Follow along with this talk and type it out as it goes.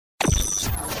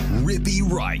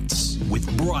Rippy Writes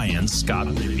with Brian Scott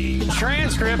Rippey.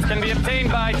 Transcript can be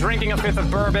obtained by drinking a fifth of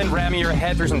bourbon, ramming your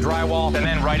head through some drywall, and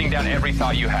then writing down every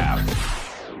thought you have.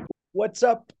 What's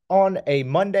up on a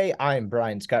Monday? I'm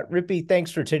Brian Scott Rippey. Thanks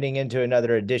for tuning into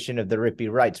another edition of the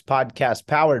Rippy Writes podcast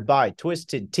powered by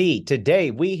Twisted Tea.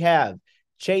 Today we have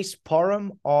Chase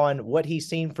Parham on what he's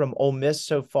seen from Ole Miss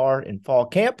so far in fall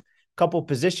camp, a couple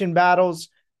position battles,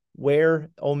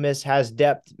 where Ole Miss has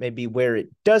depth, maybe where it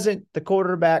doesn't, the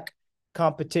quarterback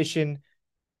competition,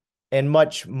 and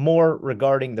much more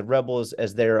regarding the Rebels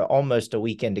as they're almost a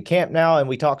week into camp now. And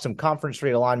we talk some conference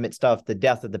realignment stuff, the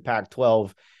death of the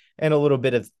Pac-12, and a little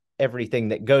bit of everything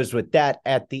that goes with that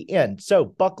at the end. So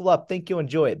buckle up. Think you'll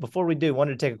enjoy it. Before we do, I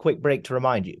wanted to take a quick break to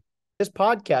remind you. This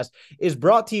podcast is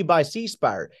brought to you by C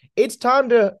Spire. It's time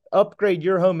to upgrade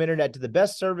your home internet to the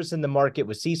best service in the market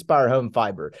with C Spire Home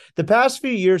Fiber. The past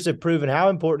few years have proven how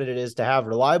important it is to have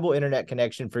reliable internet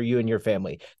connection for you and your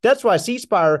family. That's why C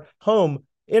Spire Home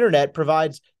Internet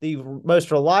provides the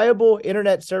most reliable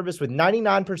internet service with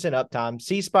 99% uptime.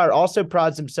 C Spire also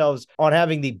prides themselves on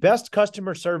having the best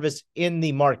customer service in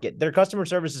the market. Their customer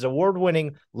service is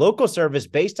award-winning local service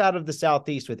based out of the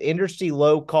Southeast with industry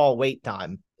low call wait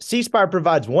time. C Spire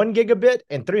provides 1 gigabit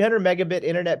and 300 megabit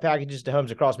internet packages to homes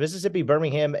across Mississippi,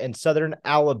 Birmingham, and southern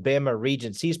Alabama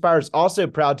region. C Spire is also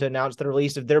proud to announce the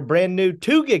release of their brand new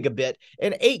 2 gigabit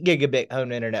and 8 gigabit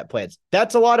home internet plans.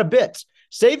 That's a lot of bits.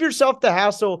 Save yourself the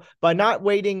hassle by not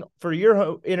waiting for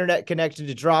your internet connection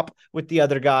to drop with the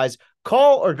other guys.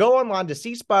 Call or go online to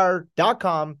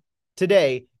cspire.com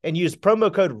today and use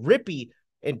promo code RIPPY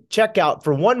and checkout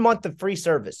for 1 month of free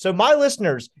service. So my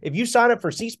listeners, if you sign up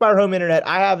for C Spire Home Internet,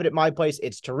 I have it at my place.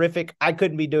 It's terrific. I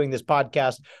couldn't be doing this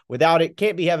podcast without it.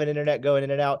 Can't be having internet going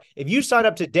in and out. If you sign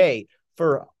up today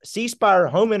for C Spire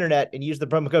Home Internet and use the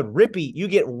promo code RIPPY, you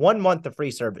get 1 month of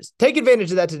free service. Take advantage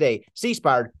of that today. C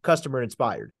Spire, customer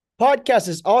inspired. Podcast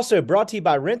is also brought to you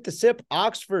by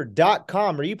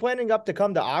rentthesipoxford.com. Are you planning to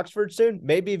come to Oxford soon?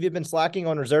 Maybe if you've been slacking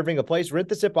on reserving a place, Rent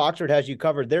the Sip Oxford has you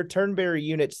covered. Their Turnberry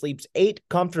unit sleeps 8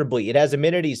 comfortably. It has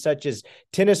amenities such as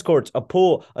tennis courts, a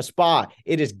pool, a spa.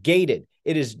 It is gated.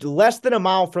 It is less than a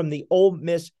mile from the Ole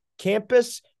Miss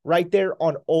campus, right there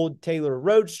on Old Taylor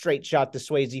Road, straight shot to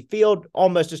Swayze Field,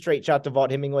 almost a straight shot to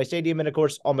Vaught Hemingway Stadium, and of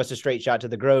course, almost a straight shot to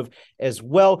the Grove as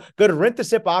well. Go to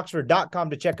rentthesipoxford.com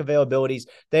to check availabilities.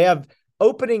 They have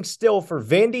openings still for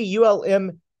Vandy,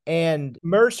 ULM, and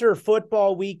Mercer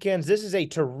football weekends. This is a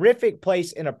terrific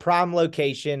place in a prime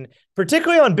location,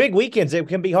 particularly on big weekends. It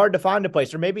can be hard to find a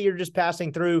place, or maybe you're just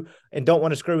passing through and don't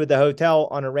want to screw with the hotel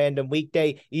on a random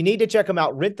weekday. You need to check them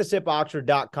out,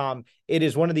 rentthesipoxford.com. It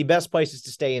is one of the best places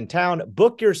to stay in town.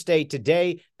 Book your stay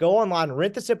today. Go online,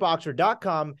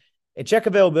 rentthesipoxford.com, and check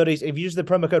availabilities. If you use the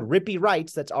promo code Rippy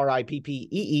Writes, that's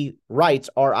RIPPEE Writes,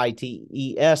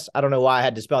 RITES. I don't know why I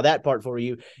had to spell that part for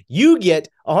you. You get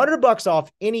 $100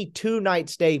 off any 2-night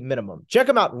stay minimum. Check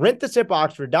them out,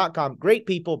 rentthesipoxford.com. Great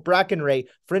people, Bracken Ray,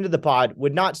 friend of the pod,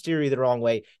 would not steer you the wrong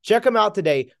way. Check them out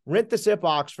today,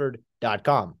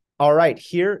 rentthesipoxford.com. All right,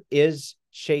 here is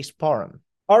Chase Parham.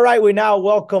 All right, we now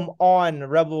welcome on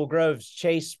Rebel Grove's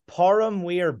Chase Parham.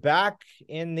 We are back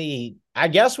in the, I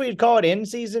guess we'd call it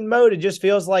in-season mode. It just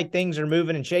feels like things are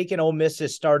moving and shaking. Ole Miss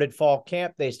has started fall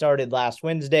camp. They started last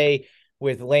Wednesday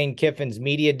with Lane Kiffin's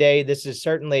media day. This is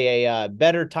certainly a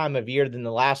better time of year than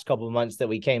the last couple of months that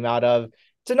we came out of.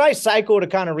 It's a nice cycle to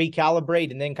kind of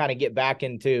recalibrate and then kind of get back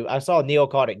into, I saw Neil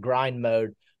called it grind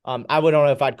mode. I don't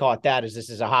know if I'd call it that, as this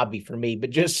is a hobby for me,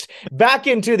 but just back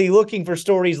into the looking for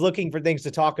stories, looking for things to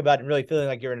talk about, and really feeling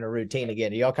like you're in a routine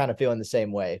again. Are y'all kind of feeling the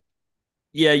same way?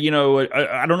 Yeah,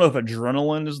 I don't know if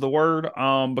adrenaline is the word,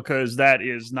 because that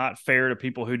is not fair to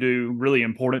people who do really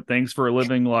important things for a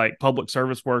living, like public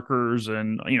service workers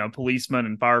and, policemen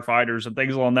and firefighters and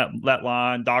things along that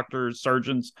line, doctors,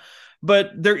 surgeons. But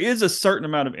there is a certain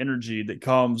amount of energy that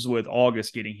comes with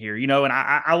August getting here, and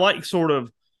I like sort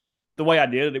of the way I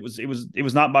did it. It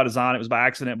was not by design. It was by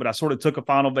accident, but I sort of took a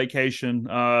final vacation,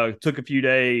 took a few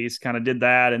days, kind of did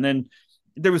that. And then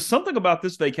there was something about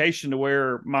this vacation to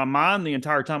where my mind the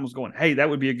entire time was going, hey, that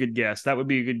would be a good guess. That would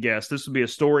be a good guess. This would be a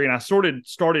story. And I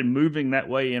started moving that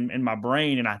way in my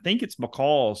brain. And I think it's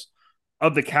because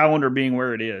of the calendar being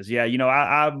where it is. Yeah.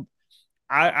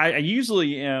 I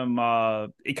usually am,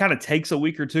 it kind of takes a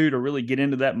week or two to really get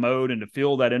into that mode and to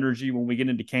feel that energy when we get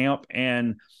into camp.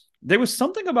 And there was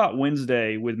something about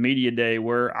Wednesday with media day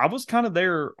where I was kind of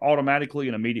there automatically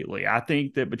and immediately. I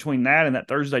think that between that and that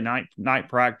Thursday night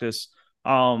practice,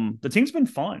 the team's been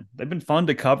fun. They've been fun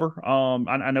to cover.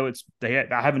 I know I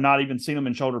have not even seen them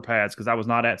in shoulder pads because I was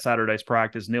not at Saturday's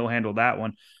practice. Neil handled that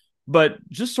one. But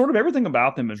just sort of everything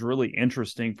about them is really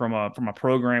interesting from a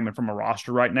program and from a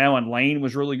roster right now. And Lane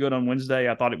was really good on Wednesday.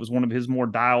 I thought it was one of his more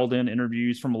dialed in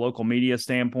interviews from a local media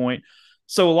standpoint.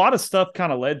 So a lot of stuff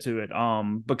kind of led to it.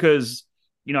 Because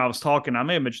I was talking. I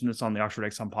may have mentioned this on the Oxford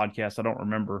Exxon podcast. I don't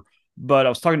remember, but I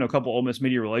was talking to a couple Ole Miss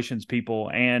media relations people,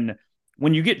 and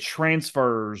when you get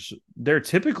transfers, they're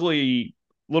typically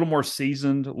a little more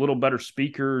seasoned, a little better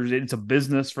speakers. It's a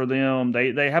business for them.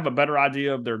 They have a better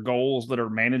idea of their goals that are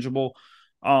manageable.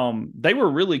 They were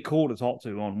really cool to talk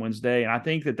to on Wednesday, and I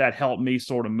think that helped me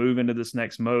sort of move into this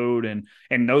next mode and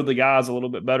know the guys a little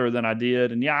bit better than I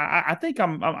did. And yeah, I think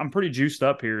I'm pretty juiced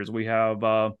up here as we have,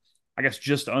 I guess,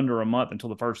 just under a month until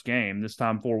the first game. This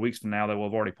time, 4 weeks from now, they will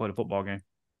have already played a football game.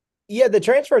 Yeah, the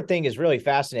transfer thing is really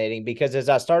fascinating because as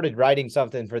I started writing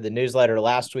something for the newsletter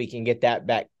last week and get that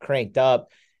back cranked up,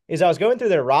 is I was going through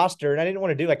their roster and I didn't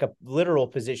want to do like a literal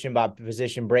position by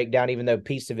position breakdown, even though a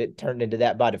piece of it turned into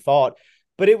that by default.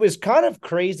 But it was kind of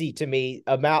crazy to me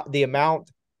about the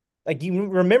amount. Like, you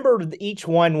remember each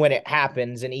one when it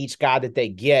happens and each guy that they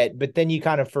get, but then you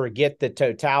kind of forget the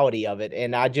totality of it.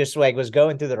 And I just was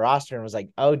going through the roster and was like,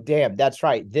 oh, damn, that's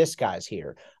right. This guy's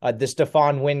here. The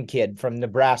Stephon Wynn kid from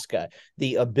Nebraska,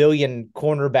 the a billion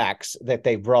cornerbacks that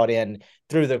they brought in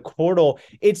through the portal.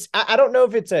 I don't know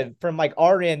if it's from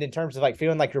our end in terms of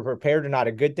feeling like you're prepared or not,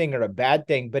 a good thing or a bad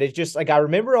thing, but it's just I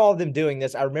remember all of them doing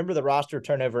this. I remember the roster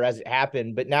turnover as it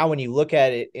happened, but now when you look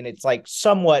at it and it's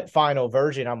somewhat final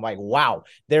version, I'm like, wow,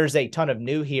 there's a ton of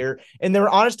new here. And there were,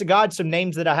 honest to God, some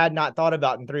names that I had not thought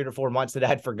about in 3 to 4 months that I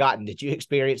had forgotten. Did you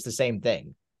experience the same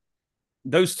thing?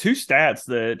 Those two stats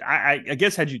that I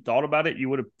guess had you thought about it, you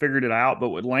would have figured it out. But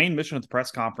what Lane mentioned at the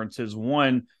press conference is,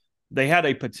 one, they had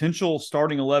a potential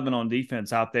starting 11 on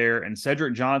defense out there, and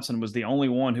Cedric Johnson was the only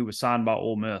one who was signed by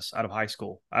Ole Miss out of high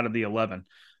school, out of the 11,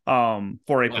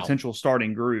 for a potential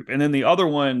starting group. And then the other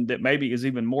one that maybe is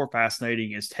even more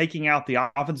fascinating is taking out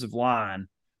the offensive line.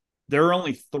 There are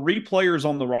only 3 players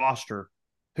on the roster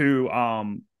who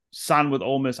signed with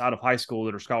Ole Miss out of high school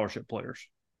that are scholarship players.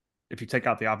 If you take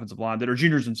out the offensive line, that are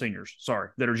juniors and seniors,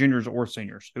 that are juniors or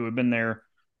seniors who have been there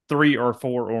 3 or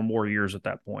 4 or more years at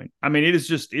that point. I mean, it's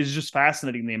just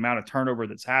fascinating the amount of turnover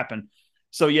that's happened.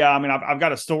 So yeah, I mean, I've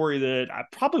got a story that I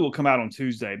probably will come out on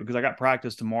Tuesday because I got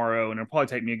practice tomorrow, and it'll probably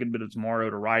take me a good bit of tomorrow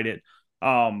to write it.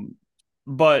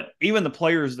 But even the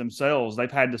players themselves,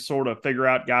 they've had to sort of figure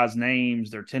out guys'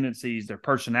 names, their tendencies, their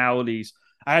personalities.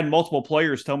 I had multiple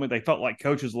players tell me they felt like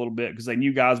coaches a little bit because they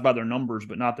knew guys by their numbers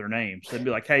but not their names. They'd be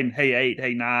like, hey 8,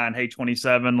 hey 9, hey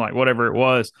 27, like whatever it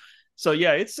was. So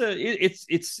yeah,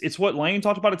 it's what Lane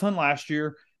talked about a ton last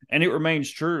year, and it remains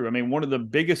true. I mean, one of the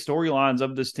biggest storylines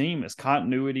of this team is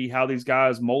continuity, how these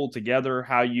guys mold together,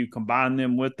 how you combine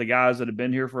them with the guys that have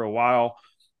been here for a while,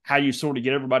 how you sort of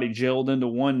get everybody gelled into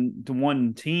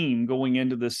one team going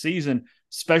into this season,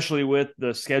 especially with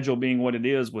the schedule being what it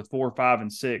is with 4, 5,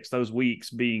 and 6, those weeks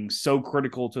being so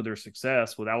critical to their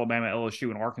success with Alabama,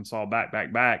 LSU, and Arkansas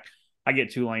back. I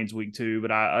get Tulane's week 2,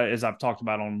 but as I've talked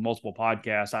about on multiple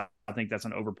podcasts, I think that's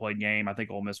an overplayed game. I think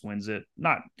Ole Miss wins it,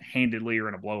 not handedly or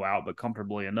in a blowout, but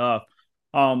comfortably enough.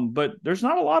 But there's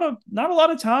not a lot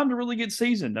of time to really get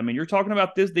seasoned. I mean, you're talking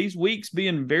about these weeks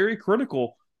being very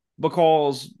critical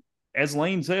because, as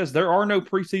Lane says, there are no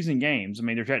preseason games. I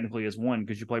mean, there technically is one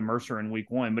because you play Mercer in week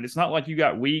 1, but it's not like you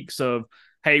got weeks of,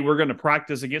 hey, we're going to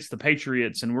practice against the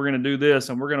Patriots and we're going to do this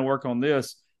and we're going to work on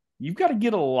this. You've got to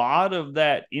get a lot of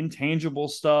that intangible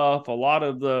stuff, a lot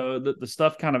of the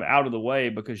stuff kind of out of the way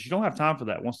because you don't have time for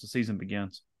that once the season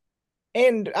begins.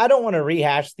 And I don't want to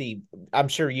rehash I'm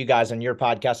sure you guys on your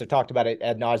podcast have talked about it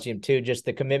ad nauseum too, just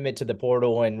the commitment to the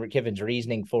portal and Kiffin's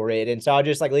reasoning for it. And so I'll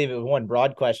just leave it with one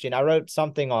broad question. I wrote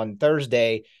something on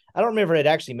Thursday. I don't remember if it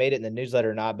actually made it in the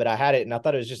newsletter or not, but I had it and I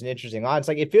thought it was just an interesting line. It's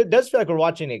it does feel like we're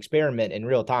watching an experiment in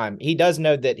real time. He does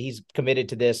know that he's committed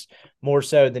to this more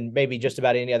so than maybe just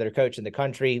about any other coach in the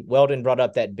country. Weldon brought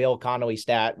up that Bill Connolly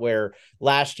stat where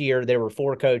last year there were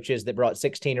 4 coaches that brought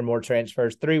 16 or more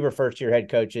transfers. 3 were first-year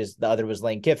head coaches. The other was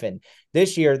Lane Kiffin.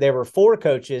 This year there were 4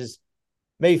 coaches,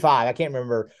 maybe 5, I can't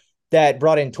remember, that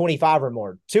brought in 25 or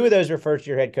more. 2 of those were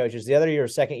first-year head coaches. The other year,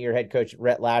 second-year head coach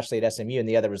Rhett Lashley at SMU, and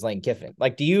the other was Lane Kiffin.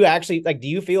 Do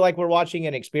you feel like we're watching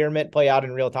an experiment play out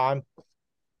in real time?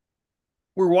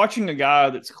 We're watching a guy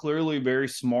that's clearly very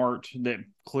smart, that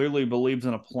clearly believes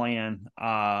in a plan,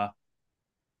 and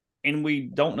we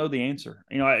don't know the answer.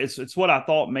 It's what I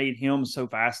thought made him so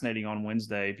fascinating on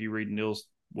Wednesday. If you read Neil's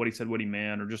what he said, what he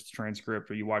meant, or just the transcript,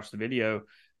 or you watch the video,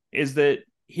 is that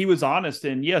he was honest.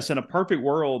 And yes, in a perfect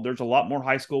world, there's a lot more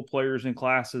high school players in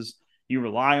classes. You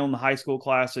rely on the high school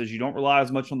classes. You don't rely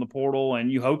as much on the portal,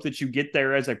 and you hope that you get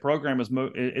there as a program as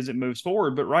it moves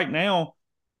forward. But right now,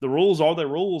 the rules are the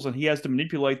rules, and he has to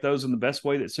manipulate those in the best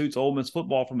way that suits Ole Miss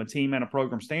football from a team and a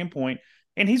program standpoint,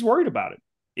 and he's worried about it.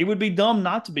 It would be dumb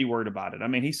not to be worried about it. I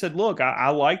mean, he said, look, I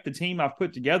like the team I've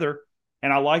put together,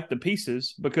 and I like the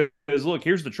pieces because, look,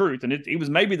 here's the truth, and it was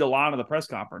maybe the line of the press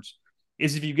conference,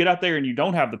 is if you get out there and you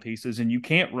don't have the pieces and you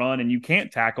can't run and you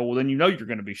can't tackle, well, then you know you're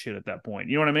going to be shit at that point.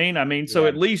 You know what I mean? So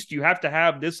at least you have to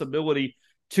have this ability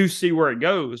to see where it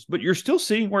goes, but you're still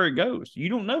seeing where it goes. You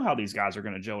don't know how these guys are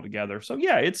going to gel together. So,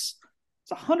 yeah, it's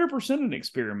 100% an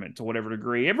experiment to whatever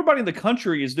degree. Everybody in the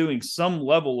country is doing some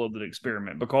level of the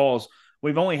experiment because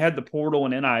we've only had the portal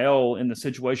and NIL in the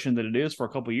situation that it is for a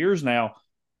couple of years now.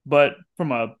 But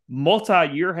from a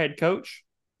multi-year head coach,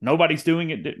 nobody's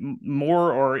doing it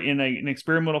more or in an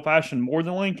experimental fashion more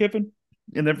than Lane Kiffin.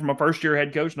 And then from a first-year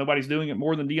head coach, nobody's doing it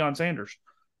more than Deion Sanders.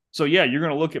 So, yeah, you're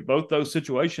going to look at both those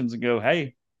situations and go,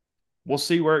 hey, we'll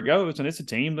see where it goes. And it's a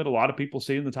team that a lot of people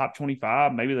see in the top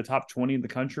 25, maybe the top 20 in the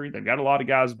country. They've got a lot of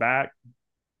guys back.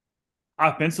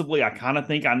 Offensively, I kind of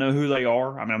think I know who they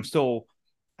are. I mean, I'm still,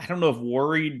 I don't know if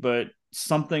worried, but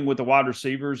something with the wide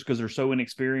receivers because they're so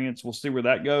inexperienced. We'll see where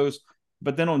that goes.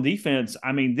 But then on defense,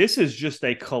 I mean, this is just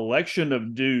a collection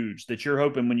of dudes that you're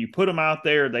hoping when you put them out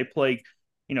there, they play,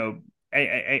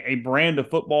 a brand of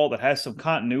football that has some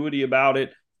continuity about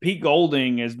it. Pete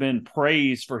Golding has been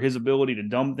praised for his ability to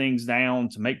dumb things down,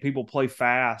 to make people play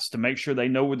fast, to make sure they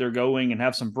know where they're going and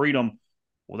have some freedom.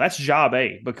 Well, that's job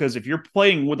A, because if you're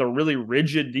playing with a really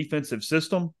rigid defensive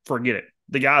system, forget it.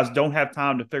 The guys don't have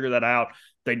time to figure that out.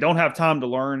 They don't have time to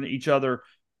learn each other.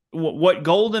 What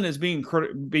Golden is being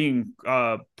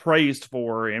praised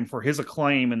for and for his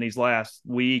acclaim in these last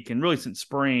week and really since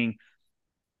spring,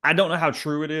 I don't know how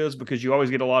true it is because you always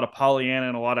get a lot of Pollyanna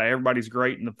and a lot of everybody's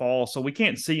great in the fall. So we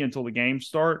can't see until the games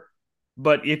start.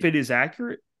 But if it is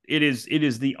accurate, it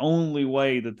is the only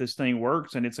way that this thing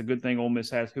works. And it's a good thing Ole Miss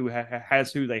has who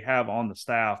they have on the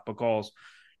staff because,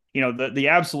 the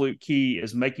absolute key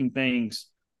is making things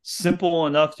simple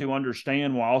enough to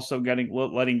understand while also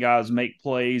letting guys make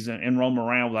plays and roam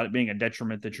around without it being a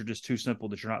detriment that you're just too simple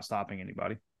that you're not stopping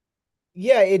anybody.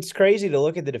 Yeah, it's crazy to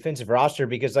look at the defensive roster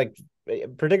because,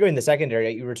 particularly in the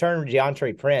secondary, you return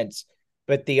DeAndre Prince,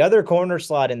 but the other corner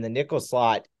slot and the nickel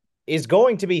slot is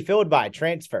going to be filled by a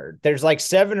transfer. There's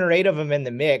 7 or 8 of them in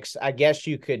the mix. I guess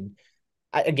you could,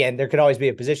 again, there could always be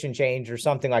a position change or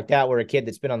something like that where a kid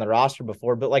that's been on the roster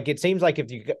before, but it seems like if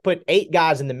you put 8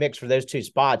 guys in the mix for those 2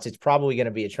 spots, it's probably going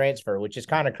to be a transfer, which is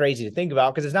kind of crazy to think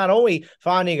about because it's not only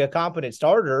finding a competent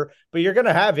starter, but you're going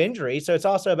to have injury. So it's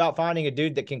also about finding a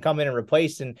dude that can come in and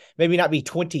replace and maybe not be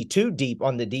 22 deep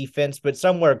on the defense, but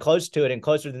somewhere close to it and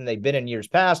closer than they've been in years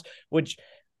past, which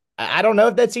I don't know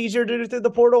if that's easier to do through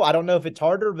the portal. I don't know if it's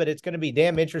harder, but it's going to be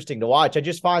damn interesting to watch. I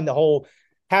just find the whole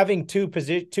having two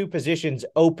positions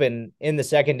open in the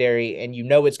secondary and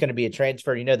it's going to be a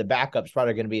transfer, the backup's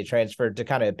probably going to be a transfer to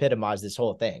kind of epitomize this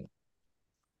whole thing.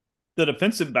 The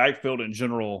defensive backfield in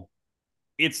general,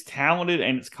 it's talented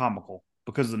and it's comical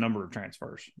because of the number of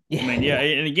transfers. Yeah. I mean, yeah,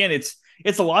 and again, it's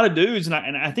a lot of dudes, and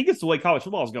I think it's the way college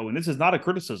football is going. This is not a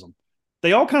criticism.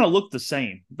 They all kind of look the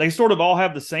same. They sort of all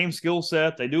have the same skill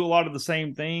set. They do a lot of the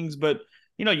same things, but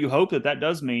you hope that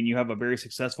does mean you have a very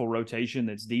successful rotation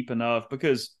that's deep enough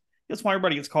because that's why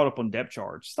everybody gets caught up on depth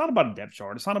charts. It's not about a depth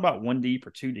chart. It's not about 1 deep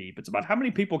or 2 deep. It's about how many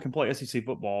people can play SEC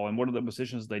football and what are the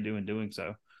positions they do in doing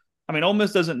so. I mean, Ole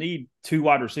Miss doesn't need 2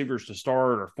 wide receivers to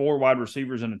start or 4 wide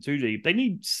receivers in a 2 deep. They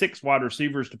need 6 wide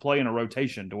receivers to play in a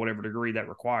rotation to whatever degree that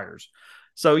requires.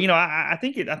 So, I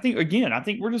think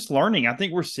we're just learning. I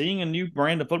think we're seeing a new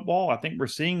brand of football. I think we're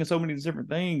seeing so many different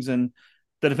things. And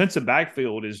the defensive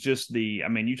backfield is just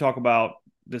you talk about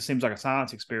this seems like a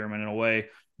science experiment in a way.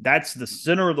 That's the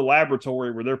center of the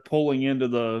laboratory where they're pulling into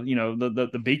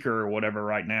the beaker or whatever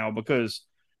right now because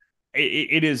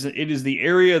it is the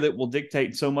area that will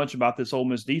dictate so much about this Ole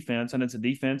Miss defense, and it's a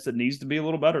defense that needs to be a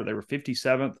little better. They were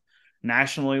 57th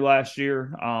nationally last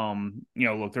year.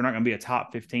 Look, they're not going to be a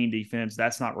top 15 defense.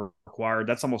 That's not required.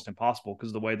 That's almost impossible because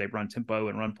of the way they run tempo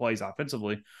and run plays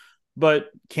offensively. But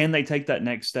can they take that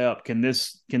next step? Can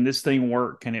this thing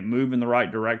work? Can it move in the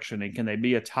right direction? And can they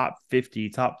be a top 50,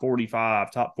 top 45,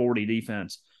 top 40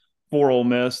 defense for Ole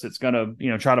Miss that's going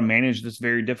to, try to manage this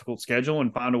very difficult schedule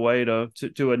and find a way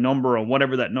to a number or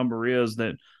whatever that number is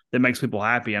that makes people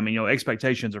happy? I mean,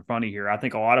 expectations are funny here. I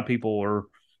think a lot of people are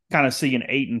kind of seeing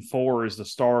 8-4 as the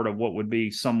start of what would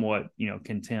be somewhat,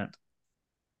 content.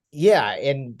 Yeah,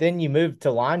 and then you move to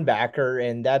linebacker,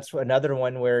 and that's another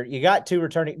one where you got two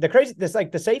returning. This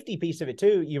like the safety piece of it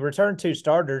too. You return two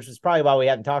starters. It's probably why we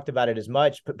haven't talked about it as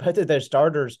much. But both of those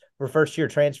starters were first year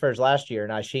transfers last year,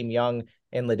 and Akeem Young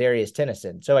and Ladarius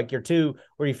Tennyson. So like your two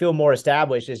where you feel more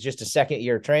established is just a second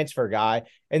year transfer guy,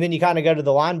 and then you kind of go to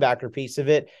the linebacker piece of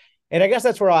it. And I guess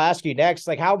that's where I'll ask you next.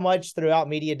 Like, how much throughout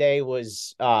media day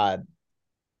was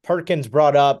Perkins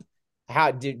brought up?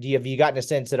 How have you gotten a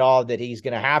sense at all that he's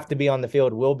going to have to be on the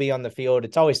field, will be on the field?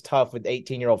 It's always tough with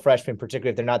 18-year-old freshmen,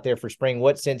 particularly if they're not there for spring.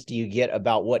 What sense do you get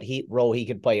about what role he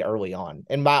could play early on?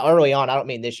 And by early on, I don't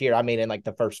mean this year. I mean in like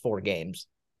the first 4 games.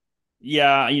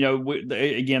 Yeah,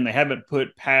 again, they haven't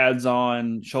put pads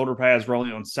on, shoulder pads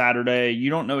rolling on Saturday. You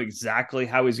don't know exactly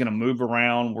how he's going to move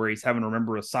around, where he's having to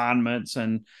remember assignments.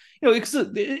 And,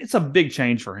 it's a big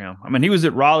change for him. I mean, he was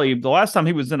at Raleigh. The last time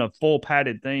he was in a full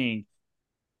padded thing,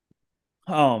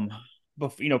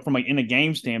 but from in a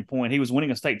game standpoint, he was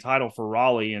winning a state title for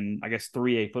Raleigh and I guess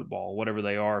 3A football, whatever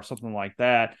they are, something like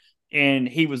that. And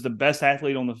he was the best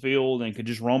athlete on the field and could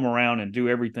just roam around and do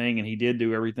everything. And he did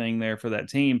do everything there for that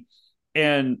team.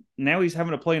 And now he's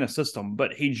having to play in a system,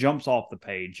 but he jumps off the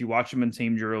page. You watch him in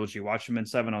team drills, you watch him in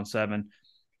 7-on-7.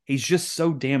 He's just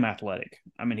so damn athletic.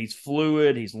 I mean, he's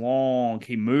fluid, he's long,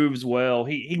 he moves well.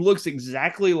 He looks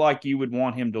exactly like you would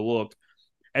want him to look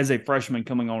as a freshman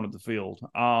coming onto the field.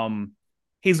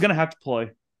 He's going to have to play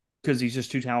because he's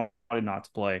just too talented not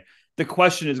to play. The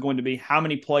question is going to be, how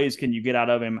many plays can you get out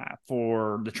of him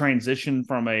for the transition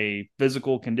from a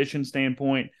physical condition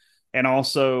standpoint? And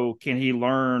also, can he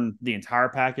learn the entire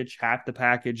package, half the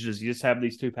package? Does he just have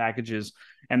these 2 packages?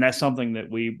 And that's something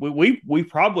that we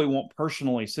probably won't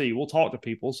personally see. We'll talk to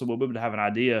people, so we'll be able to have an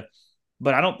idea.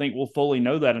 But I don't think we'll fully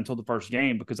know that until the first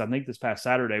game, because I think this past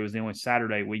Saturday was the only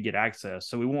Saturday we get access.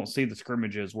 So we won't see the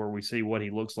scrimmages where we see what he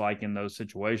looks like in those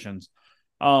situations.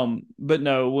 But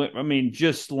no, I mean,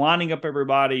 just lining up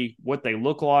everybody, what they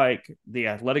look like, the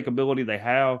athletic ability they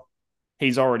have,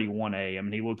 he's already 1A. I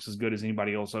mean, he looks as good as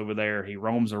anybody else over there. He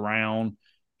roams around.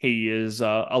 He is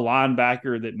a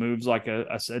linebacker that moves like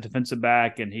a defensive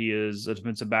back, and he is a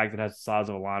defensive back that has the size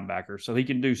of a linebacker. So he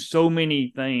can do so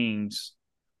many things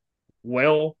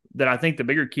well that I think the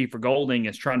bigger key for Golding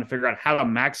is trying to figure out how to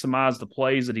maximize the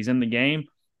plays that he's in the game,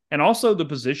 and also the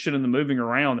position and the moving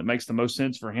around that makes the most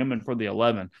sense for him and for the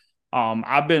 11.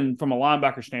 I've been, from a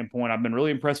linebacker standpoint, I've been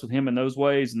really impressed with him in those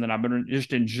ways. And then I've been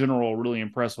just in general really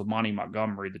impressed with Monty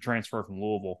Montgomery, the transfer from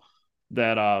Louisville,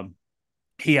 that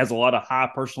he has a lot of high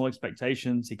personal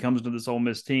expectations. He comes to this Ole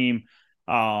Miss team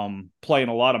playing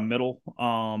a lot of middle,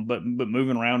 but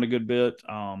moving around a good bit.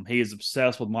 He is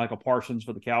obsessed with Michael Parsons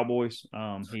for the Cowboys.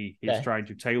 He's trying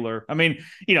to tailor. I mean,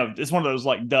 it's one of those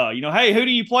like, duh, hey, who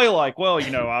do you play like? Well,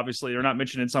 obviously they're not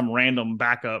mentioning some random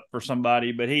backup for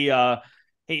somebody, but he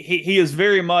is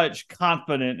very much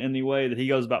confident in the way that he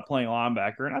goes about playing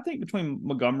linebacker. And I think between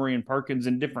Montgomery and Perkins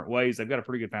in different ways, they've got a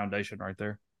pretty good foundation right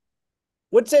there.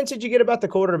 What sense did you get about the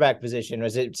quarterback position?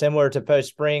 Was it similar to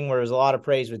post-spring where there was a lot of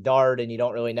praise with Dart and you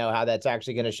don't really know how that's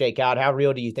actually going to shake out? How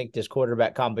real do you think this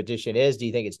quarterback competition is? Do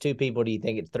you think it's 2 people? Do you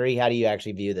think it's 3? How do you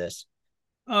actually view this?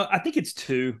 I think it's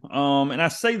 2. And I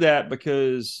say that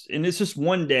because, and it's just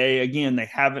one day, again, they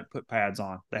haven't put pads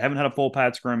on. They haven't had a full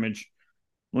pad scrimmage.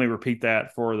 Let me repeat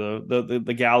that for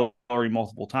the gallery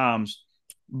multiple times.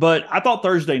 But I thought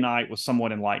Thursday night was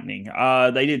somewhat enlightening.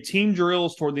 They did team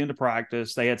drills toward the end of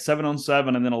practice. They had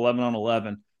 7-on-7 and then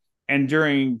 11-on-11. And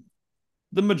during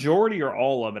the majority or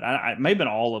all of it, it may have been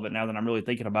all of it now that I'm really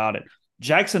thinking about it,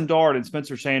 Jackson Dart and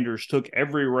Spencer Sanders took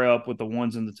every rep with the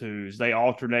 1s and the 2s. They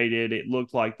alternated. It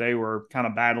looked like they were kind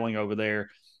of battling over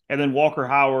there. And then Walker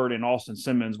Howard and Austin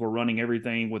Simmons were running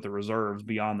everything with the reserves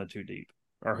beyond the 2 deep,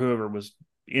 or whoever was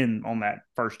in on that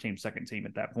first team, second team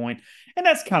at that point. And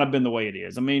that's kind of been the way it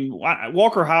is. I mean,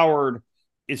 Walker Howard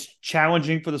is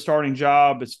challenging for the starting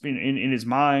job. It's been in his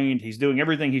mind. He's doing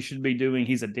everything he should be doing.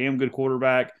 He's a damn good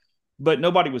quarterback, but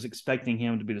nobody was expecting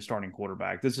him to be the starting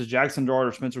quarterback. This is Jackson Dart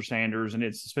or Spencer Sanders, and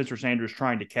it's Spencer Sanders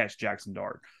trying to catch Jackson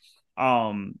Dart.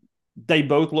 They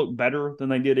both look better than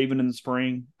they did even in the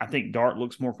spring. I think Dart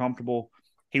looks more comfortable.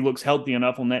 He looks healthy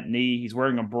enough on that knee. He's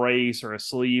wearing a brace or a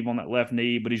sleeve on that left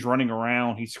knee, but he's running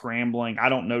around. He's scrambling. I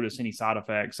don't notice any side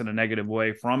effects in a negative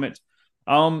way from it.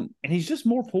 And he's just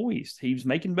more poised. He's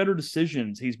making better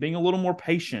decisions. He's being a little more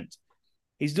patient.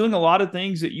 He's doing a lot of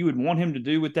things that you would want him to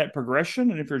do with that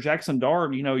progression. And if you're Jackson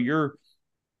Dart,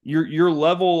 your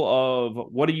level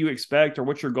of what do you expect or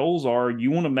what your goals are,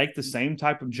 you want to make the same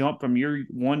type of jump from year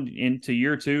 1 into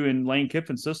year 2 in Lane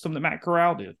Kiffin's system that Matt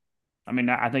Corral did. I mean,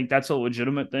 I think that's a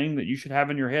legitimate thing that you should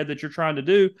have in your head that you're trying to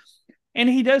do. And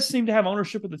he does seem to have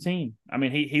ownership of the team. I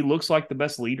mean, he looks like the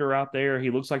best leader out there. He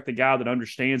looks like the guy that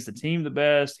understands the team the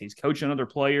best. He's coaching other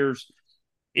players.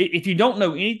 If you don't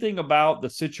know anything about the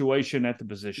situation at the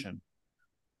position,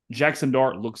 Jackson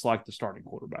Dart looks like the starting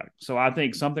quarterback. So I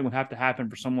think something would have to happen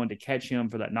for someone to catch him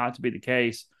for that not to be the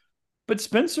case. But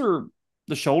Spencer,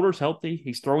 the shoulder's healthy.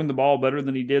 He's throwing the ball better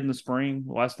than he did in the spring,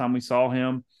 last time we saw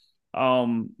him.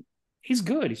 He's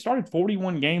good. He started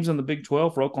 41 games in the Big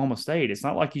 12 for Oklahoma State. It's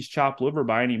not like he's chopped liver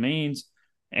by any means.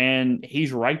 And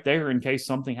he's right there in case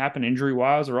something happened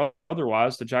injury-wise or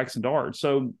otherwise to Jackson Dart.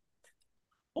 So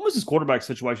Ole Miss's quarterback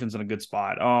situation's in a good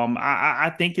spot.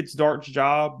 I think it's Dart's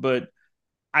job, but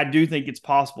I do think it's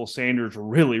possible Sanders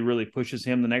really, really pushes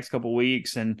him the next couple of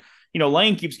weeks. And,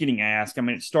 Lane keeps getting asked. I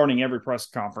mean, it's starting every press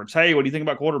conference. Hey, what do you think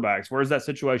about quarterbacks? Where's that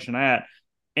situation at?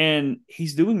 And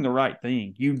he's doing the right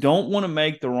thing. You don't want to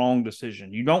make the wrong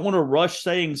decision. You don't want to rush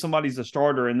saying somebody's a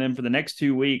starter, and then for the next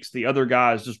 2 weeks, the other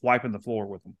guy is just wiping the floor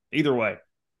with them. Either way,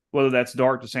 whether that's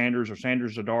Dart to Sanders or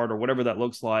Sanders to Dart or whatever that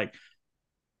looks like.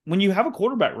 When you have a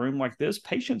quarterback room like this,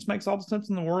 patience makes all the sense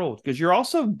in the world because you're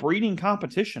also breeding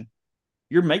competition.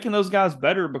 You're making those guys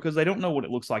better because they don't know what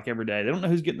it looks like every day. They don't know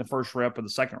who's getting the first rep or the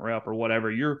second rep or whatever.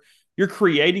 You're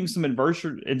creating some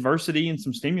adversity and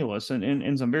some stimulus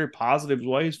in some very positive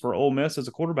ways for Ole Miss as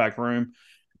a quarterback room.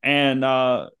 And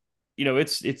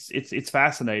it's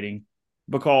fascinating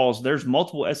because there's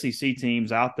multiple SEC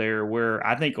teams out there where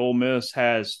I think Ole Miss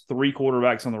has 3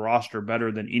 quarterbacks on the roster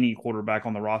better than any quarterback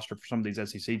on the roster for some of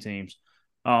these SEC teams.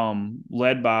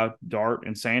 Led by Dart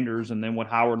and Sanders, and then what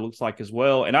Howard looks like as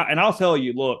well. And I'll tell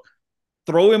you, look,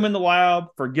 throw him in the lab,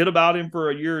 forget about him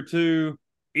for a year or two.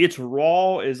 It's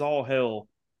raw as all hell.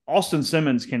 Austin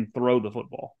Simmons can throw the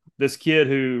football. This kid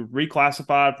who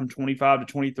reclassified from 25 to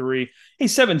 23,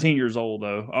 he's 17 years old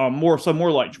though.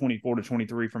 More like 24 to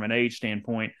 23 from an age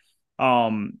standpoint.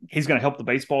 He's going to help the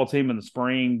baseball team in the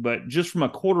spring, but just from a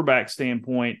quarterback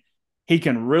standpoint, he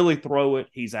can really throw it.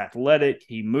 He's athletic.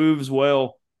 He moves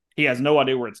well. He has no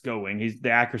idea where it's going. The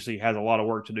accuracy has a lot of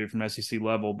work to do from SEC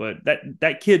level, but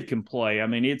that kid can play. I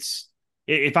mean,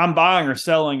 if I'm buying or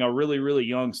selling a really, really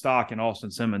young stock in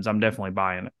Austin Simmons, I'm definitely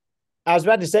buying it. I was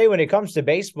about to say, when it comes to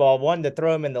baseball, one, to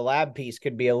throw him in the lab piece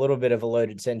could be a little bit of a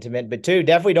loaded sentiment, but two,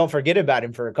 definitely don't forget about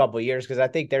him for a couple of years because I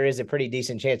think there is a pretty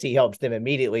decent chance he helps them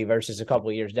immediately versus a couple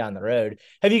of years down the road.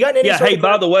 Have you gotten any? Yeah. Hey,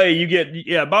 by the way, you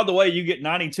get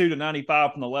 92 to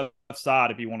 95 from the left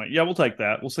side if you want to. Yeah, we'll take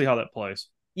that. We'll see how that plays.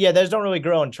 Yeah, those don't really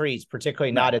grow on trees,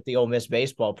 particularly not at the Ole Miss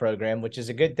baseball program, which is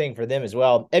a good thing for them as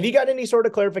well. Have you got any sort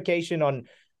of clarification on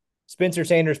Spencer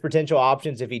Sanders' potential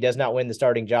options if he does not win the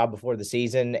starting job before the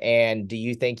season? And do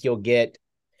you think you'll get,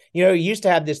 you used to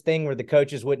have this thing where the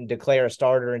coaches wouldn't declare a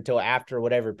starter until after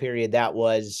whatever period that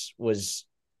was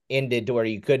ended to where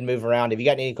you couldn't move around. Have you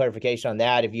got any clarification on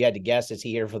that? If you had to guess, is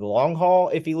he here for the long haul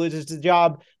if he loses the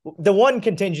job? The one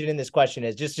contingent in this question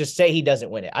is just say he doesn't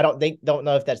win it. I don't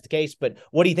know if that's the case, but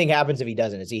what do you think happens if he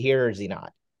doesn't? Is he here or is he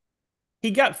not? He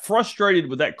got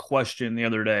frustrated with that question the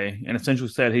other day and essentially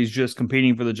said he's just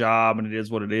competing for the job and it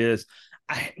is what it is.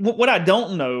 What I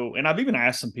don't know, and I've even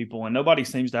asked some people and nobody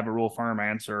seems to have a real firm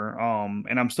answer,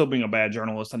 and I'm still being a bad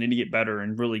journalist. I need to get better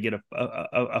and really get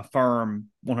a firm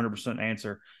 100%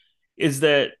 answer, is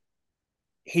that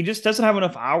he just doesn't have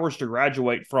enough hours to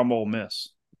graduate from Ole Miss.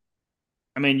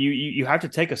 I mean, you have to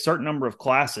take a certain number of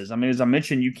classes. I mean, as I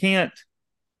mentioned, you can't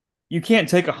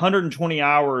take 120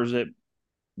 hours at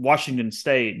Washington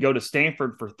State, go to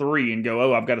Stanford for 3 and go,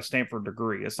 oh, I've got a Stanford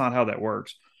degree. It's not how that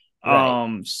works.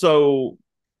 Right. So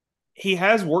he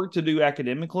has work to do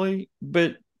academically,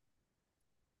 but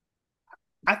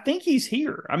I think he's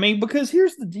here. I mean, because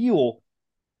here's the deal.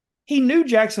 He knew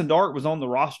Jackson Dart was on the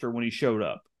roster when he showed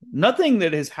up. Nothing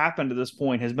that has happened to this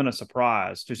point has been a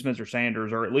surprise to Spencer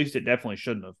Sanders, or at least it definitely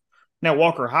shouldn't have. Now,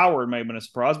 Walker Howard may have been a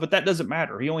surprise, but that doesn't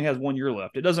matter. He only has 1 year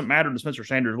left. It doesn't matter to Spencer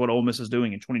Sanders what Ole Miss is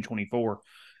doing in 2024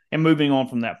 and moving on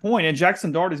from that point. And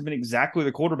Jackson Dart has been exactly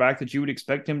the quarterback that you would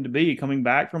expect him to be coming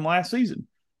back from last season.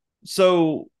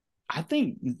 So I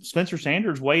think Spencer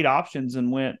Sanders weighed options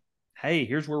and went, hey,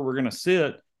 here's where we're going to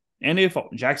sit. And if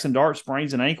Jackson Dart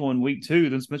sprains an ankle in week 2,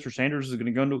 then Spencer Sanders is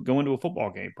going to go into a football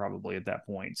game probably at that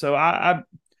point. So I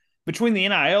between the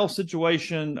NIL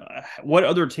situation, what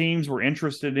other teams were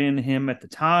interested in him at the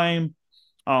time,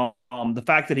 the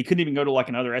fact that he couldn't even go to like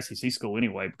another SEC school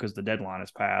anyway because the deadline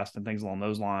has passed and things along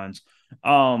those lines.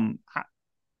 I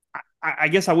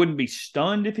guess I wouldn't be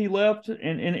stunned if he left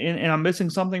and I'm missing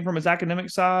something from his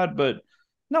academic side, but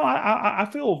no, I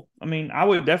feel, I mean, I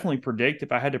would definitely predict,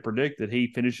 if I had to predict, that he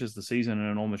finishes the season in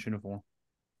an Ole Miss uniform.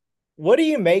 What do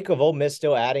you make of Ole Miss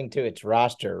still adding to its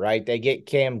roster, right? They get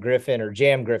Jam Griffin,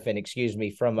 excuse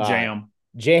me, from Jam.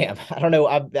 Jam. I don't know.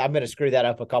 I'm going to screw that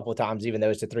up a couple of times, even though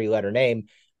it's a 3-letter name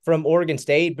from Oregon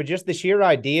State. But just the sheer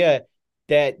idea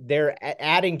that they're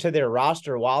adding to their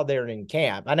roster while they're in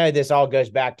camp. I know this all goes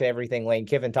back to everything Lane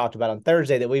Kiffin talked about on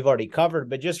Thursday that we've already covered,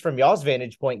 but just from y'all's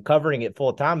vantage point, covering it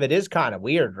full time, it is kind of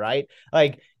weird, right?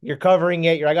 Like you're covering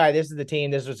it, you're like, all right, this is the team,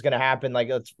 this is what's going to happen.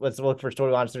 Like let's look for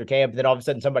storylines through camp. And then all of a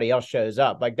sudden somebody else shows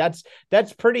up. Like that's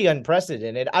pretty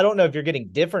unprecedented. I don't know if you're getting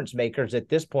difference makers at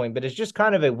this point, but it's just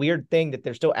kind of a weird thing that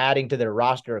they're still adding to their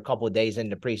roster a couple of days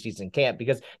into preseason camp,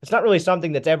 because it's not really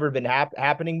something that's ever been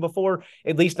happening before,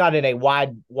 at least not in a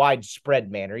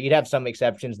widespread manner. You'd have some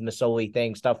exceptions, the Masoli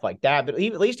thing, stuff like that, but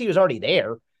at least he was already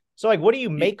there. So like, what do you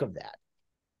make of that?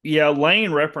 Yeah,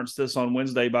 Lane referenced this on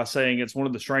Wednesday by saying it's one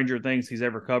of the stranger things he's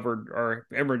ever covered or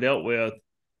ever dealt with,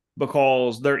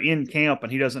 because they're in camp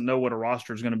and he doesn't know what a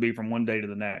roster is going to be from one day to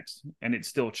the next, and it's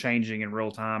still changing in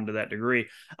real time to that degree.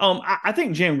 I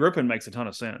think Jam Griffin makes a ton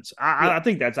of sense. I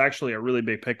think that's actually a really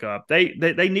big pickup. They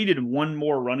needed one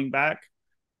more running back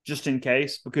just in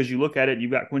case, because you look at it, you've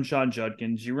got Quinshon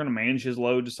Judkins, you're going to manage his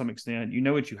load to some extent. You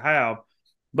know what you have.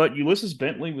 But Ulysses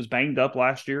Bentley was banged up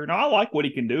last year. Now, I like what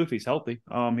he can do if he's healthy.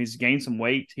 He's gained some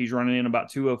weight. He's running in about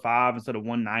 205 instead of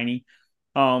 190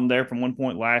 there from one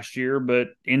point last year. But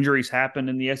injuries happen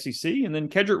in the SEC. And then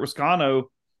Kedrick Wiscano,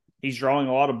 he's drawing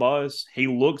a lot of buzz. He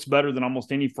looks better than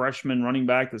almost any freshman running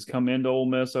back that's come into Ole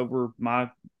Miss over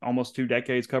my almost 2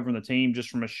 decades covering the team, just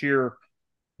from a sheer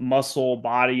muscle,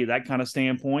 body, that kind of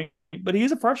standpoint. But he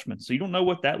is a freshman, so you don't know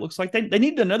what that looks like. They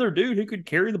need another dude who could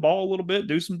carry the ball a little bit,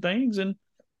 do some things, and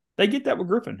they get that with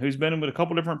Griffin, who's been in with a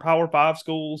couple different Power 5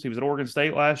 schools. He was at Oregon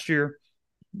State last year.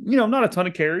 Not a ton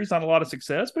of carries, not a lot of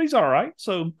success, but he's all right.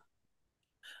 So,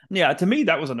 yeah, to me,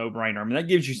 that was a no-brainer. I mean, that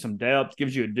gives you some depth,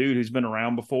 gives you a dude who's been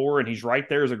around before, and he's right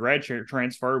there as a grad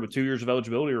transfer with 2 years of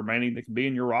eligibility remaining that can be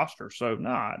in your roster. So,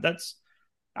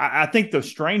 I think the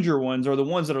stranger ones are the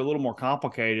ones that are a little more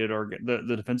complicated, or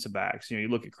the defensive backs. You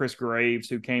look at Chris Graves,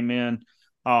 who came in.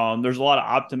 There's a lot of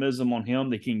optimism on him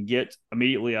that can get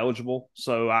immediately eligible.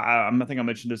 So I think I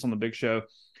mentioned this on the big show.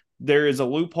 There is a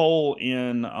loophole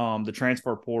in the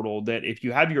transfer portal that if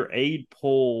you have your aid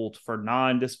pulled for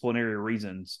non-disciplinary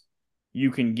reasons,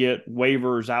 you can get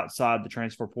waivers outside the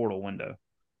transfer portal window.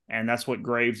 And that's what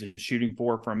Graves is shooting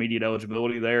for immediate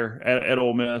eligibility there at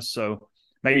Ole Miss. So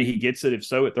maybe he gets it. If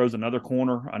so, it throws another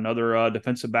corner, another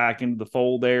defensive back into the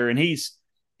fold there. And he's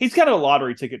kind of a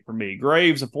lottery ticket for me.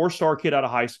 Graves, a 4-star kid out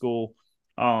of high school,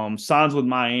 signs with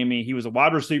Miami. He was a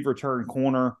wide receiver turned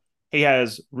corner. He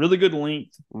has really good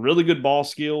length, really good ball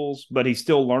skills, but he's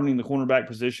still learning the cornerback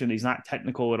position. He's not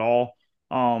technical at all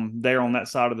there on that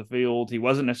side of the field. He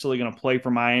wasn't necessarily going to play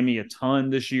for Miami a ton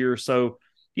this year. So,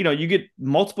 you get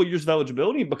multiple years of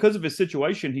eligibility. And because of his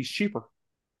situation, he's cheaper.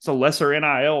 It's a lesser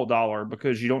NIL dollar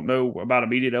because you don't know about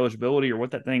immediate eligibility or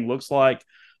what that thing looks like.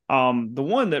 The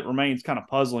one that remains kind of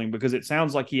puzzling, because it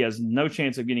sounds like he has no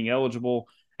chance of getting eligible,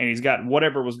 and he's got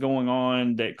whatever was going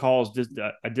on that caused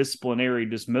a disciplinary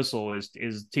dismissal, is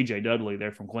TJ Dudley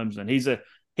there from Clemson. He's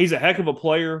a heck of a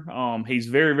player. He's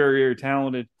very, very, very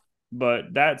talented,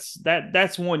 but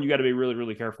that's one you got to be really,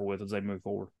 really careful with as they move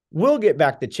forward. We'll get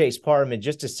back to Chase Parham in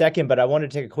just a second, but I want to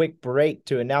take a quick break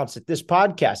to announce that this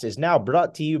podcast is now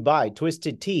brought to you by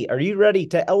Twisted Tea. Are you ready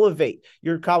to elevate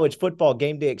your college football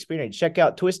game day experience? Check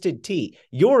out Twisted Tea,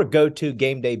 your go-to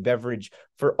game day beverage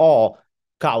for all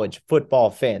college football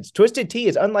fans. Twisted Tea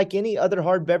is unlike any other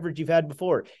hard beverage you've had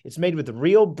before. It's made with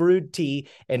real brewed tea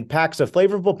and packs a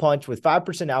flavorful punch with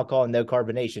 5% alcohol and no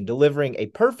carbonation, delivering a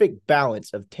perfect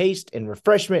balance of taste and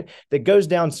refreshment that goes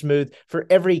down smooth for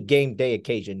every game day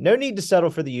occasion. No need to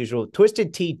settle for the usual.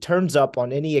 Twisted Tea turns up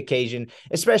on any occasion,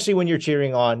 especially when you're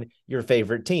cheering on your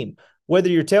favorite team. Whether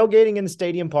you're tailgating in the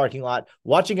stadium parking lot,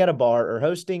 watching at a bar, or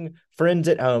hosting friends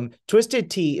at home,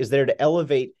 Twisted Tea is there to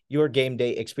elevate your game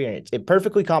day experience. It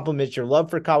perfectly complements your love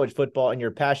for college football and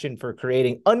your passion for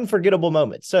creating unforgettable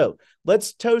moments. So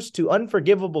let's toast to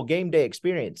unforgivable game day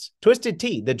experience. Twisted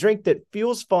Tea, the drink that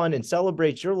fuels fun and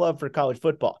celebrates your love for college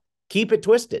football. Keep it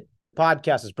twisted.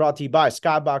 Podcast is brought to you by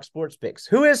Skybox Sports Picks.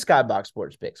 Who is Skybox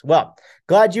Sports Picks? Well,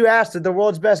 glad you asked. At the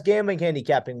world's best gambling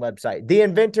handicapping website, the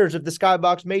inventors of the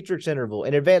Skybox Matrix Interval,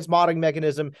 an advanced modeling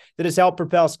mechanism that has helped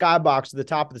propel Skybox to the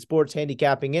top of the sports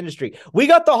handicapping industry. We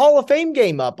got the Hall of Fame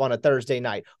game up on a Thursday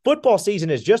night. Football season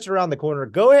is just around the corner.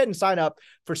 Go ahead and sign up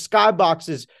for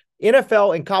Skybox's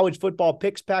NFL and college football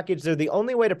picks package. They're the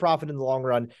only way to profit in the long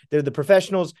run. They're the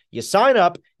professionals. You sign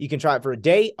up. You can try it for a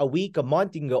day, a week, a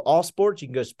month. You can go all sports. You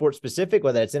can go sports specific,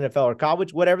 whether it's NFL or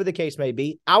college, whatever the case may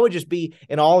be. I would just be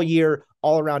an all year,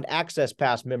 all around access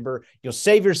pass member. You'll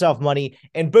save yourself money,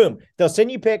 and boom, they'll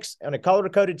send you picks on a color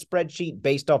coded spreadsheet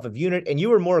based off of unit, and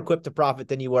you are more equipped to profit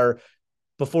than you were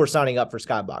before signing up for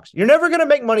Skybox. You're never going to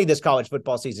make money this college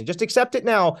football season. Just accept it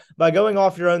now by going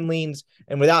off your own leans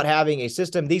and without having a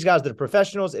system. These guys that are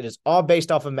professionals, it is all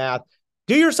based off of math.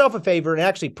 Do yourself a favor and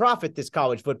actually profit this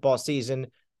college football season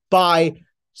by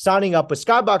signing up with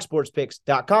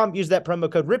skyboxsportspicks.com. Use that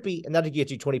promo code RIPPY, and that'll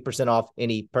get you 20% off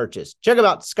any purchase. Check them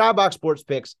out,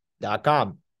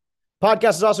 skyboxsportspicks.com.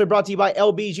 Podcast is also brought to you by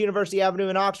LB's University Avenue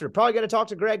in Oxford. Probably going to talk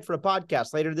to Greg for a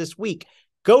podcast later this week.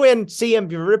 Go in, see him.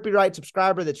 If you're a Rippy Wright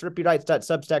subscriber, that's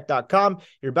rippywrights.substack.com.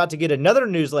 You're about to get another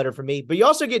newsletter from me, but you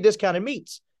also get discounted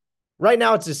meats. Right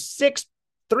now, it's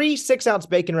three 6-ounce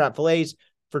bacon wrap fillets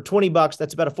for $20.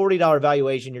 That's about a $40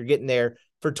 valuation. You're getting there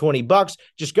for $20.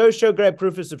 Just go show Greg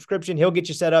proof of subscription. He'll get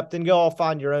you set up. Then go all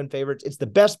find your own favorites. It's the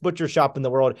best butcher shop in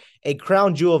the world, a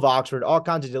crown jewel of Oxford, all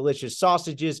kinds of delicious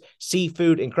sausages,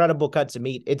 seafood, incredible cuts of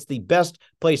meat. It's the best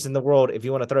place in the world if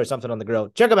you want to throw something on the grill.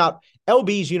 Check them out.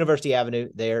 LB's University Avenue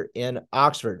there in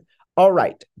Oxford. All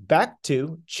right, back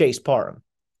to Chase Parham.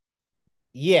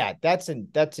 Yeah, that's an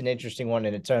interesting one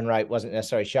in its own right. Wasn't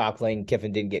necessarily shocked Lane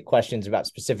Kiffin didn't get questions about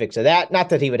specifics of that. Not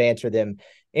that he would answer them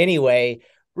anyway.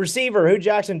 Receiver, who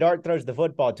Jackson Dart throws the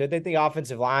football to. I think the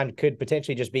offensive line could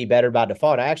potentially just be better by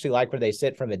default. I actually like where they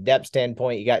sit from a depth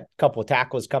standpoint. You got a couple of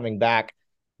tackles coming back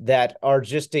that are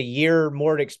just a year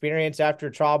more experience after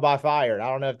trial by fire. I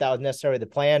don't know if that was necessarily the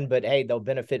plan, but hey, they'll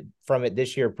benefit from it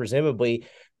this year, presumably.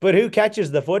 But who catches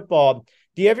the football?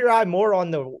 Do you have your eye more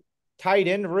on the tight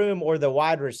end room or the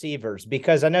wide receivers?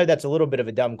 Because I know that's a little bit of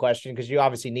a dumb question because you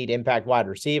obviously need impact wide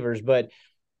receivers, but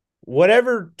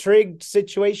whatever Trig's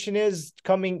situation is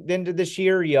coming into this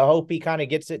year, you hope he kind of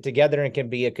gets it together and can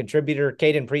be a contributor.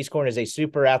 Caden Prieskorn is a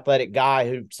super athletic guy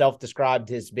who self-described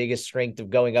his biggest strength of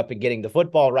going up and getting the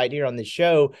football right here on the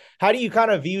show. How do you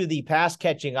kind of view the pass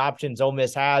catching options Ole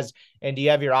Miss has? And do you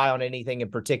have your eye on anything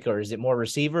in particular? Is it more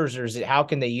receivers, or is it how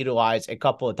can they utilize a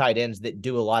couple of tight ends that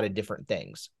do a lot of different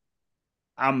things?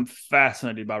 I'm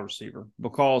fascinated by receiver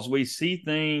because we see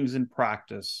things in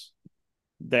practice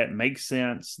that makes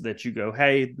sense that you go,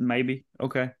 hey, maybe,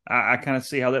 okay. I kind of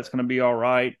see how that's going to be all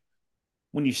right.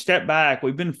 When you step back,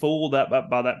 we've been fooled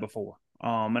by that before.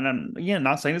 And I'm, again,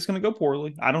 not saying it's going to go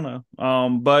poorly. I don't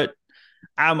know. But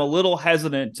I'm a little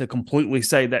hesitant to completely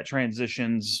say that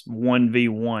transitions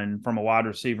 1v1 from a wide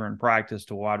receiver in practice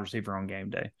to a wide receiver on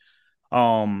game day.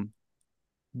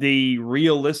 The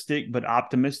realistic but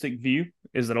optimistic view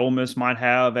is that Ole Miss might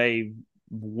have a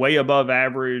way above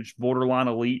average, borderline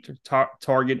elite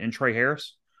target in Trey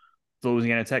Harris, the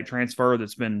Louisiana Tech transfer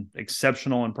that's been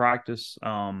exceptional in practice.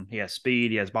 He has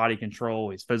speed, he has body control,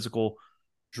 he's physical.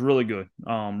 He's really good.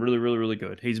 Really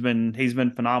good. He's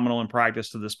been phenomenal in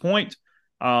practice to this point.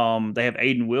 They have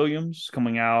Aiden Williams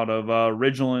coming out of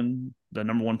Ridgeland, the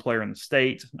number one player in the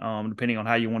state, depending on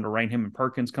how you want to rank him and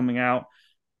Perkins coming out.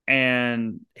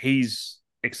 And he's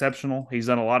exceptional. He's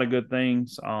done a lot of good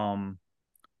things.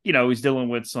 He's dealing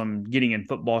with some getting in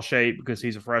football shape because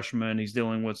he's a freshman. He's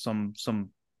dealing with some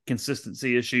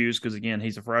consistency issues because, again,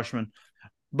 he's a freshman.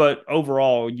 But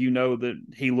overall, that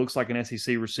he looks like an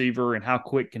SEC receiver, and how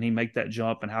quick can he make that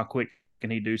jump and how quick can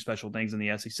he do special things in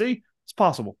the SEC? It's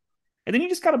possible. And then you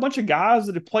just got a bunch of guys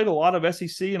that have played a lot of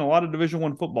SEC and a lot of Division I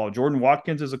football. Jordan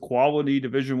Watkins is a quality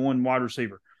Division I wide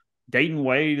receiver. Dayton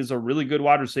Wade is a really good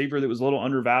wide receiver that was a little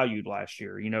undervalued last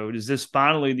year. Is this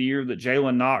finally the year that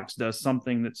Jalen Knox does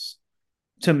something that's,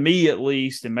 to me at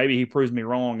least, and maybe he proves me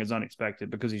wrong, is unexpected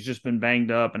because he's just been banged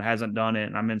up and hasn't done it,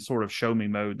 and I'm in sort of show me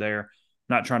mode there,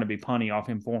 not trying to be punny off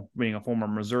him for being a former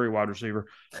Missouri wide receiver.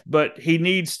 But he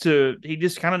just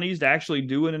kind of needs to actually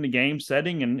do it in a game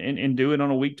setting and do it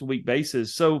on a week-to-week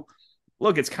basis. So,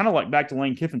 look, it's kind of like back to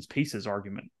Lane Kiffin's pieces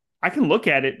argument. I can look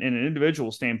at it in an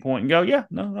individual standpoint and go, yeah,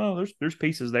 no, there's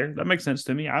pieces there. That makes sense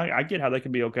to me. I get how they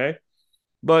can be okay.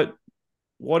 But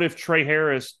what if Trey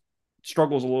Harris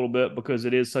struggles a little bit because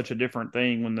it is such a different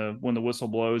thing when the whistle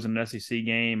blows in an SEC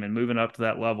game and moving up to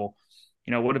that level?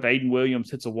 What if Aiden Williams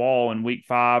hits a wall in week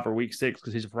 5 or week 6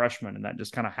 because he's a freshman and that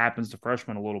just kind of happens to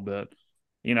freshmen a little bit?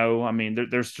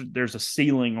 There's a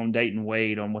ceiling on Dayton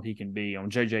Wade, on what he can be,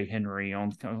 on JJ Henry,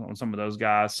 on some of those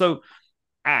guys. So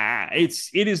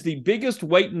it is the biggest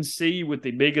wait and see with the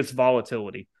biggest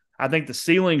volatility. I think the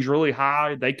ceiling's really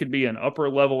high. They could be an upper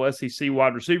level SEC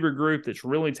wide receiver group that's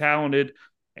really talented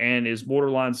and is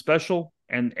borderline special,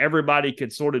 and everybody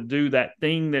could sort of do that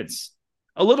thing that's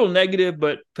a little negative,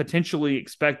 but potentially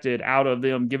expected out of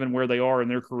them given where they are in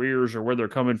their careers or where they're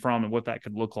coming from and what that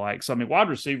could look like. So, I mean, wide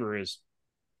receiver is,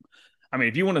 I mean,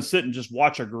 if you want to sit and just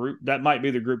watch a group, that might be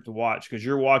the group to watch because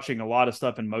you're watching a lot of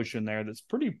stuff in motion there that's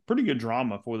pretty good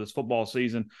drama for this football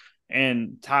season.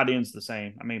 And tight end's the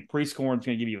same. I mean, Prescorn's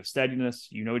going to give you a steadiness.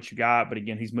 You know what you got. But,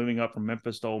 again, he's moving up from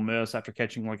Memphis to Ole Miss after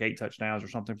catching like 8 touchdowns or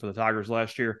something for the Tigers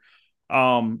last year.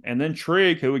 And then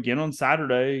Trigg, who, again, on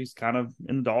Saturday, he's kind of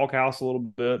in the doghouse a little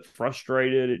bit,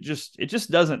 frustrated. It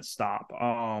just doesn't stop.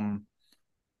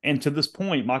 And to this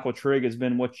point, Michael Trigg has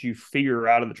been what you fear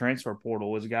out of the transfer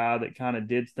portal, is a guy that kind of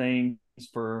did things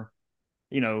for,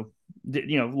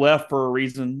 left for a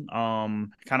reason,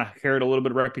 kind of carried a little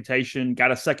bit of reputation,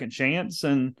 got a second chance,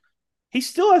 and he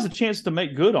still has a chance to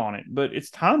make good on it, but it's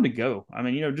time to go. I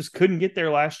mean, just couldn't get there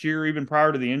last year, even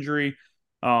prior to the injury.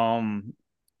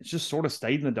 It's just sort of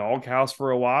stayed in the doghouse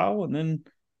for a while, and then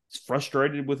he's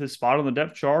frustrated with his spot on the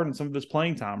depth chart and some of his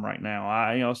playing time right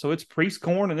now. So it's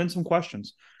Prescorn and then some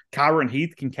questions. Kyron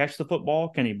Heath can catch the football.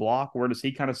 Can he block? Where does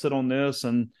he kind of sit on this?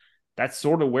 And that's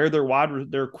sort of where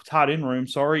their tight end room,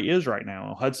 is right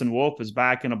now. Hudson Wolf is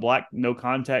back in a black no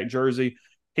contact jersey.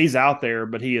 He's out there,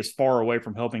 but he is far away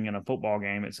from helping in a football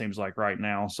game, it seems like right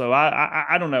now. So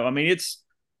I don't know. I mean,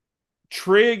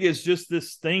 Trigg is just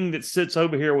this thing that sits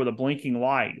over here with a blinking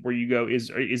light where you go, is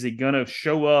he going to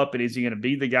show up and is he going to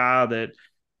be the guy that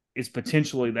is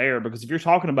potentially there? Because if you're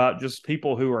talking about just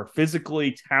people who are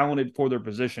physically talented for their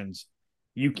positions,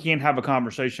 you can't have a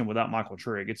conversation without Michael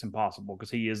Trigg. It's impossible because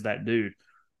he is that dude.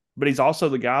 But he's also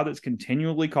the guy that's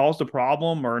continually caused a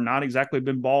problem or not exactly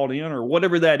been balled in or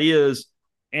whatever that is.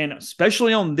 And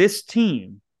especially on this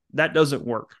team, that doesn't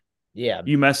work. Yeah.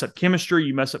 You mess up chemistry,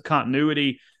 you mess up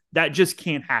continuity. That just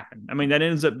can't happen. I mean, that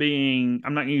ends up being,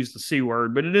 I'm not going to use the C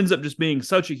word, but it ends up just being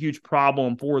such a huge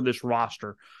problem for this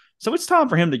roster. So it's time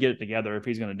for him to get it together if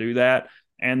he's going to do that.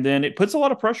 And then it puts a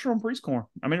lot of pressure on Prescorn.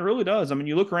 I mean, it really does. I mean,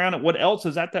 you look around at what else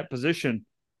is at that position.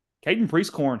 Caden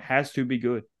Prescorn has to be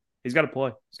good. He's got to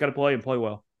play. He's got to play and play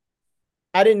well.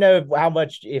 I didn't know how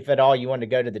much, if at all, you wanted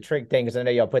to go to the Trigg thing, because I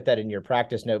know y'all put that in your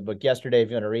practice notebook yesterday. If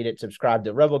you want to read it, subscribe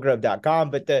to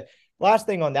rebelgrove.com. But the last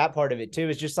thing on that part of it, too,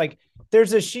 is just like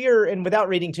there's a sheer, and without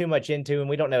reading too much into, and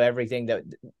we don't know everything that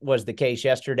was the case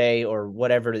yesterday or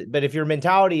whatever, but if your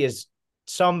mentality is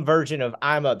some version of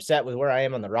I'm upset with where I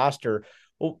am on the roster,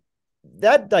 well,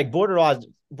 that like borders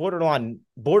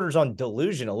on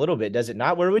delusion a little bit, does it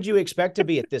not? Where would you expect to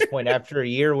be at this point after a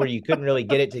year where you couldn't really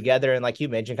get it together and, like you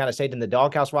mentioned, kind of stayed in the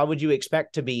doghouse? Why would you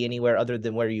expect to be anywhere other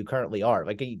than where you currently are?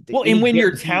 Like, well, and when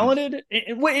you're talented,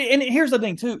 and here's the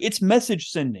thing too, it's message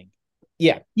sending.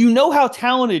 Yeah, you know how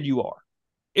talented you are.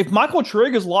 If Michael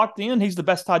Trigg is locked in, he's the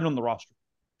best tight end on the roster.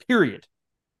 Period.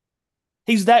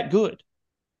 He's that good.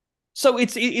 So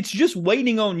it's just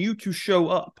waiting on you to show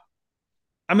up.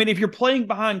 I mean, if you're playing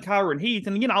behind Kyron Heath,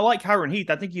 and I like Kyron Heath.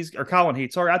 I think Colin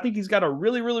Heath. Sorry, I think he's got a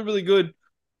really, really, really good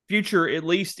future, at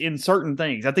least in certain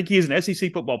things. I think he is an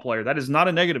SEC football player. That is not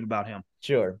a negative about him.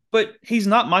 Sure, but he's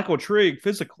not Michael Trigg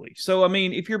physically. So I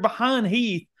mean, if you're behind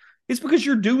Heath, it's because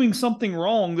you're doing something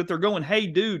wrong that they're going, hey,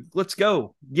 dude, let's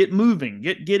go. Get moving.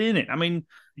 Get in it. I mean,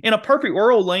 in a perfect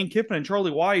world, Lane Kiffin and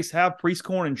Charlie Weiss have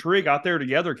Prescorn and Trigg out there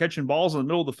together catching balls in the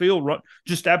middle of the field,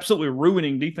 just absolutely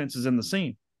ruining defenses in the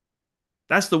seam.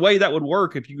 That's the way that would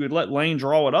work if you could let Lane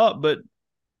draw it up, but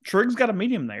Trigg's got to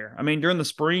meet him there. I mean, during the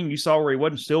spring, you saw where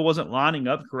he still wasn't lining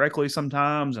up correctly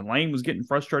sometimes, and Lane was getting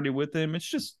frustrated with him. It's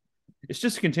just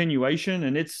a continuation,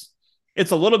 and it's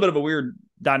a little bit of a weird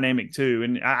dynamic too.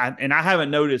 And I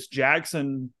haven't noticed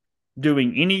Jackson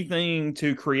doing anything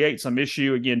to create some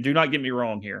issue. Again, do not get me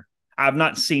wrong here. I've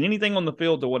not seen anything on the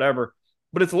field or whatever,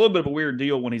 but it's a little bit of a weird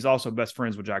deal when he's also best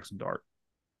friends with Jackson Dart.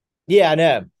 Yeah, I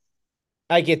know.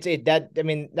 Like I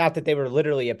mean, not that they were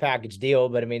literally a package deal,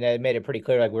 but I mean, they made it pretty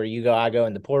clear, like where you go, I go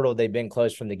in the portal. They've been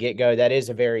close from the get-go. That is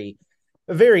a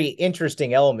very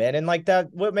interesting element. And like that,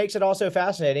 what makes it also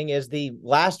fascinating is the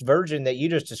last version that you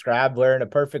just described, where in a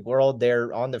perfect world,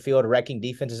 they're on the field wrecking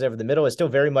defenses over the middle, is still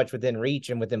very much within reach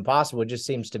and within possible. It just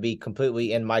seems to be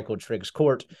completely in Michael Trigg's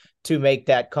court to make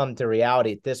that come to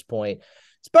reality at this point.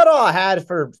 It's about all I had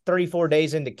for 3-4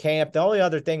 days into camp. The only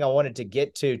other thing I wanted to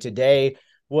get to today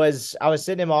was I was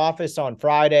sitting in my office on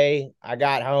Friday. I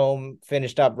got home,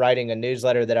 finished up writing a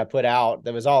newsletter that I put out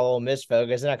that was all Ole Miss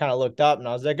focused. And I kind of looked up and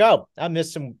I was like, oh, I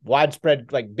missed some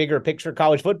widespread, like bigger picture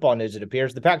college football news. It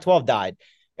appears the Pac-12 died.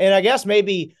 And I guess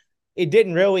maybe it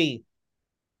didn't really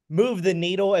move the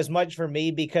needle as much for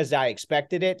me because I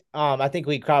expected it. I think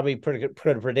we probably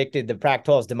predicted the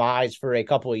Pac-12's demise for a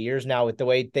couple of years now with the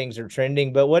way things are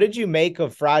trending. But what did you make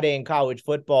of Friday in college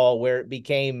football, where it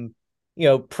became,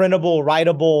 printable,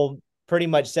 writable, pretty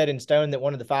much set in stone that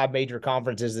one of the 5 major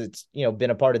conferences that's, been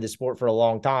a part of the sport for a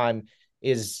long time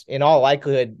is in all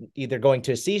likelihood either going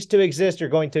to cease to exist or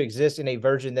going to exist in a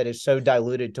version that is so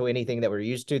diluted to anything that we're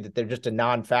used to that they're just a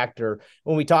non-factor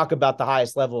when we talk about the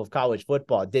highest level of college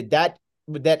football.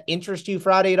 Would that interest you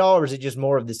Friday at all, or is it just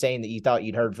more of the same that you thought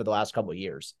you'd heard for the last couple of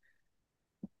years?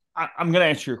 I'm going to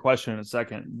answer your question in a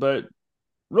second, but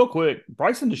real quick,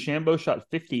 Bryson DeChambeau shot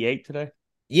 58 today.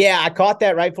 Yeah, I caught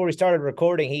that right before we started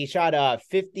recording. He shot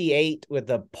 58 with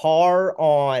a par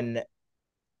on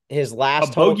his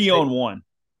last bogey on one.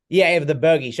 Yeah, the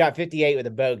bogey. Shot 58 with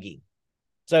a bogey.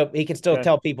 So he can still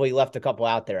tell people he left a couple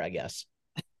out there, I guess.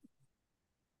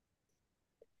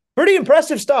 Pretty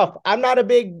impressive stuff. I'm not a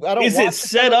big. Is it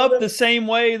set up the same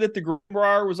way that the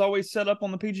Greenbrier was always set up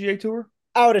on the PGA Tour?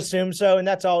 I would assume so, and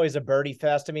that's always a birdie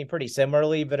fest. I mean, pretty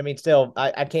similarly, but I mean, still,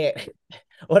 I can't.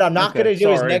 What I'm not going to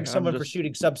do is neg someone for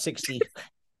shooting sub 60.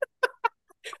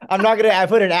 I'm not going to. I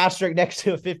put an asterisk next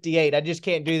to a 58. I just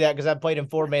can't do that because I played in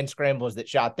 4-man scrambles that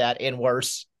shot that and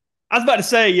worse. I was about to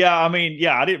say, yeah. I mean,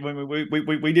 yeah. I didn't.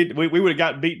 We would have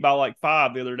gotten beat by like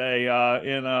 5 the other day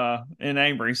in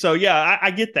Ambry. So yeah,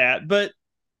 I get that, but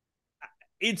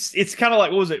it's kind of like,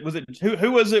 what was it?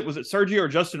 Who was it? Was it Sergio or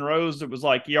Justin Rose that was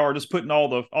like, yeah, we're just putting all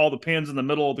the pins in the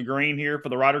middle of the green here for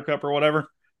the Ryder Cup or whatever.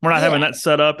 We're not having that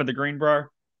set up at the Greenbrier.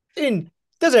 And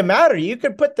doesn't matter. You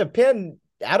could put the pin,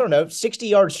 I don't know, 60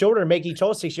 yards shorter and make each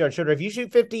hole 60 yards shorter. If you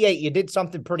shoot 58, you did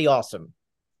something pretty awesome.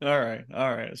 All right.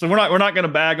 So we're not going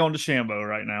to bag on DeChambeau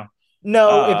right now.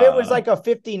 No, if it was like a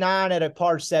 59 at a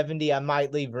par 70, I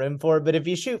might leave room for it. But if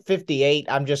you shoot 58,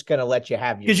 I'm just going to let you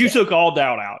have your. Because you took all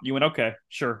doubt out. You went, okay,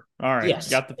 sure. All right.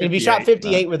 Yes. Got the 58. If you shot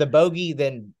 58 with a bogey,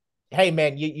 then, hey,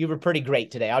 man, you were pretty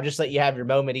great today. I'll just let you have your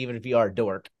moment, even if you are a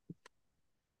dork.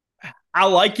 I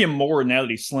like him more now that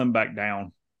he's slimmed back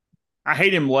down. I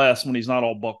hate him less when he's not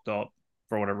all bucked up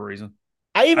for whatever reason.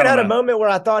 I even had a moment where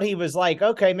I thought he was like,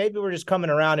 okay, maybe we're just coming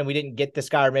around and we didn't get this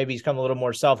guy, or maybe he's come a little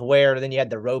more self-aware. And then you had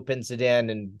the rope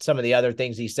incident and some of the other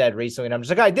things he said recently. And I'm just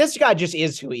like, all right, this guy just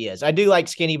is who he is. I do like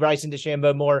skinny Bryson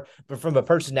DeChambeau more, but from a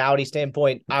personality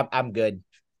standpoint, I'm good.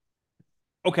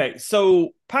 Okay, so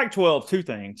Pac-12, 2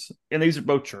 things, and these are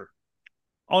both true.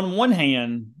 On one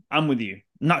hand, I'm with you.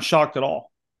 I'm not shocked at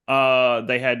all.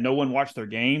 They had no one watch their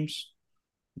games.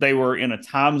 They were in a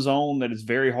time zone that is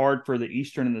very hard for the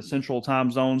Eastern and the Central time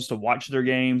zones to watch their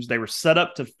games. They were set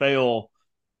up to fail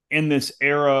in this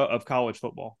era of college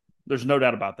football. There's no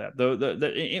doubt about that.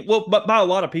 But by a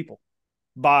lot of people,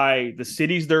 by the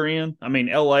cities they're in. I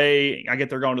mean, LA, I get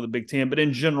they're going to the Big Ten, but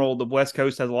in general, the West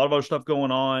Coast has a lot of other stuff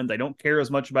going on. They don't care as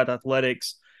much about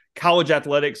athletics. College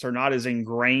athletics are not as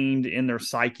ingrained in their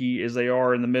psyche as they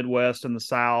are in the Midwest and the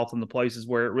South and the places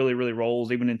where it really, really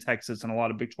rolls, even in Texas and a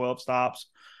lot of Big 12 stops.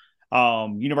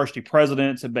 University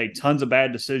presidents have made tons of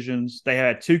bad decisions. They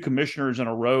had 2 commissioners in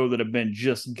a row that have been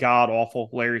just god-awful,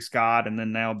 Larry Scott, and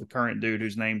then now the current dude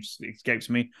whose name escapes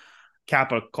me,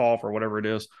 Kappa Cough or whatever it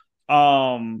is.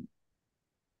 And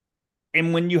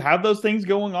when you have those things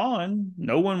going on,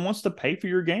 no one wants to pay for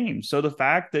your game. So the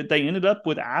fact that they ended up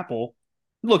with Apple,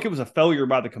 look, it was a failure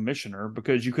by the commissioner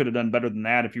because you could have done better than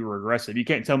that if you were aggressive. You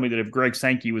can't tell me that if Greg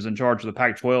Sankey was in charge of the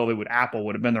Pac-12, Apple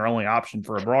would have been their only option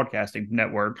for a broadcasting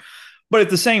network. But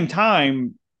at the same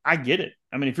time, I get it.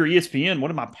 I mean, if you're ESPN, what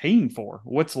am I paying for?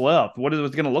 What's left? What is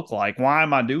it going to look like? Why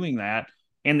am I doing that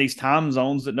in these time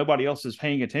zones that nobody else is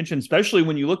paying attention, especially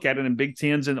when you look at it in Big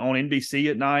Tens and on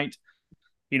NBC at night?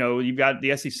 You know, you've got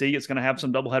the SEC. It's going to have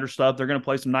some doubleheader stuff. They're going to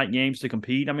play some night games to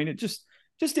compete. I mean, it just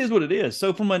is what it is.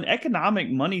 So from an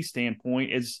economic money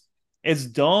standpoint, as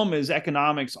dumb as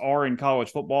economics are in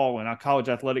college football and college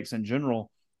athletics in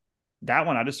general, that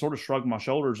one I just sort of shrugged my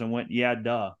shoulders and went, yeah,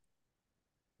 duh.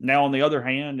 Now, on the other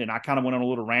hand, and I kind of went on a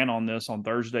little rant on this on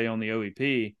Thursday on the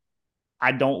OEP,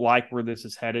 I don't like where this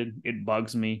is headed. It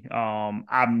bugs me. I'm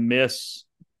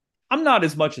not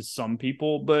as much as some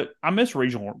people, but I miss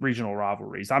regional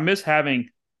rivalries. I miss having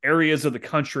areas of the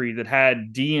country that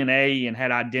had DNA and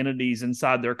had identities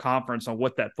inside their conference on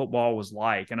what that football was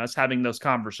like, and us having those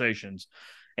conversations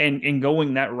and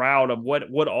going that route of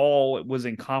what all was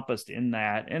encompassed in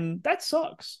that. And that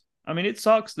sucks. I mean, it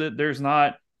sucks that there's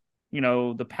not,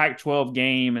 the Pac-12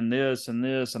 game and this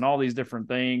and all these different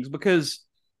things, because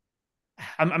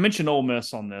I mentioned Ole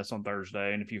Miss on this on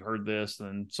Thursday, and if you heard this,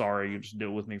 then sorry, you just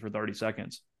deal with me for 30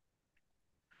 seconds.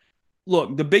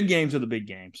 Look, the big games are the big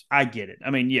games. I get it.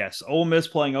 I mean, yes, Ole Miss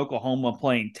playing Oklahoma,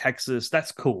 playing Texas,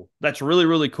 that's cool. That's really,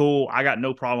 really cool. I got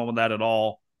no problem with that at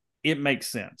all. It makes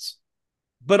sense.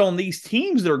 But on these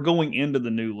teams that are going into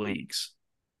the new leagues,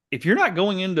 if you're not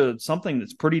going into something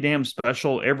that's pretty damn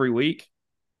special every week,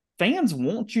 fans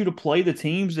want you to play the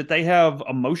teams that they have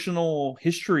emotional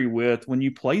history with when you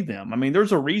play them. I mean,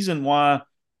 there's a reason why,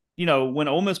 when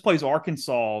Ole Miss plays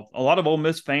Arkansas, a lot of Ole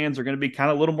Miss fans are going to be kind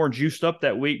of a little more juiced up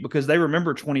that week because they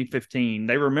remember 2015.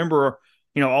 They remember,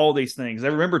 all these things.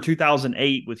 They remember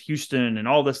 2008 with Houston and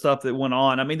all the stuff that went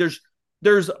on. I mean,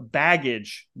 there's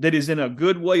baggage that is in a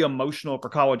good way emotional for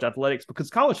college athletics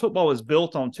because college football is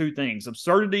built on two things: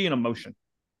 absurdity and emotion.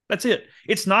 That's it.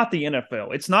 It's not the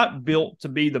NFL. It's not built to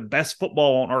be the best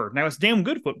football on earth. Now, it's damn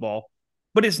good football,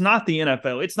 but it's not the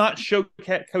NFL. It's not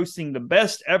showcasing the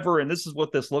best ever, and this is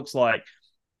what this looks like.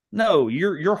 No,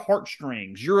 your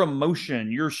heartstrings, your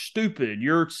emotion, you're stupid.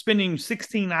 You're spending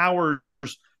 16 hours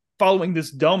following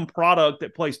this dumb product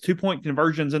that plays 2-point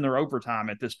conversions in their overtime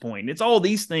at this point. It's all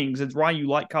these things. It's why you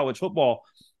like college football.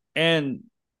 And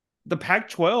the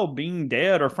Pac-12 being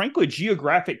dead, or frankly,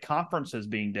 geographic conferences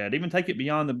being dead, even take it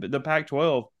beyond the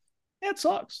Pac-12, it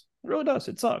sucks. It really does.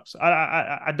 It sucks.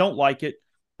 I don't like it.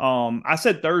 I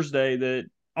said Thursday that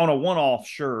on a one-off,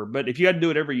 sure, but if you had to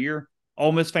do it every year,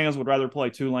 Ole Miss fans would rather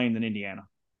play Tulane than Indiana.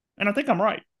 And I think I'm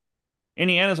right.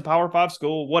 Indiana's a Power 5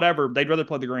 school, whatever. They'd rather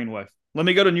play the Green Wave. Let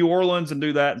me go to New Orleans and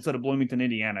do that instead of Bloomington,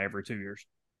 Indiana every 2 years.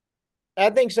 I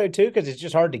think so too, because it's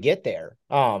just hard to get there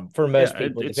for most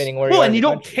people, depending where. Well, and you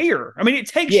don't care. I mean, it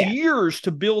takes years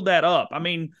to build that up. I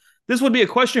mean, this would be a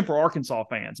question for Arkansas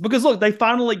fans because look, they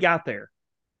finally got there,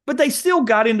 but they still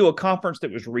got into a conference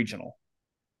that was regional.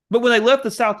 But when they left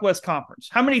the Southwest Conference,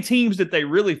 how many teams did they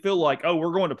really feel like, oh,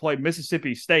 we're going to play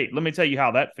Mississippi State? Let me tell you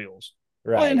how that feels.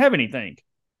 Right. Well, they didn't have anything,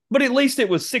 but at least it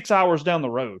was 6 hours down the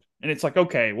road, and it's like,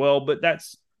 okay, well, but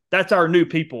that's our new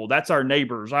people. That's our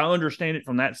neighbors. I understand it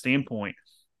from that standpoint.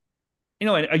 A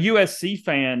USC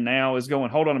fan now is going,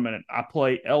 hold on a minute. I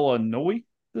play Illinois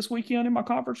this weekend in my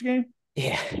conference game?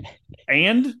 Yeah.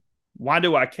 And why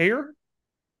do I care?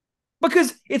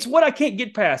 Because it's what I can't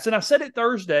get past. And I said it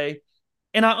Thursday,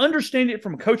 and I understand it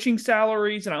from coaching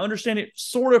salaries, and I understand it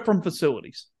sort of from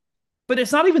facilities. But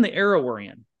it's not even the era we're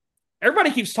in.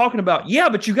 Everybody keeps talking about, yeah,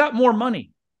 but you got more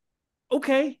money.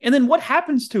 Okay, and then what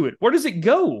happens to it? Where does it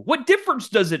go? What difference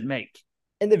does it make?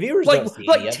 And the viewers don't see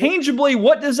tangibly,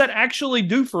 what does that actually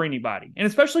do for anybody? And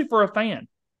especially for a fan.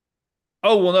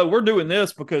 Oh, well, no, we're doing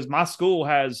this because my school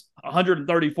has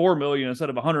 134 million instead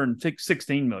of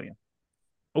 116 million.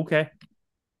 Okay,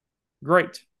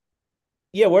 great.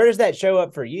 Yeah, where does that show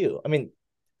up for you? I mean,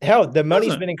 hell, the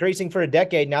money's been increasing for a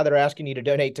decade. Now they're asking you to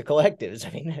donate to collectives.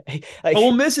 I mean,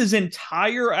 Ole Miss's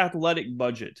entire athletic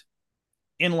budget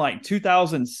in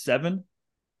 2007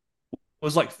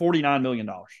 was like $49 million.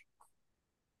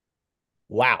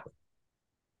 Wow.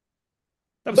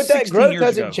 That but that growth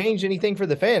hasn't changed anything for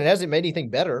the fan. It hasn't made anything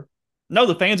better. No,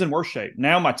 the fan's in worse shape.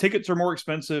 Now my tickets are more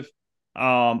expensive.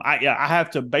 I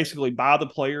have to basically buy the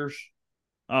players.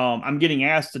 I'm getting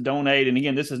asked to donate. And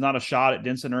again, this is not a shot at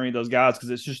Denson or any of those guys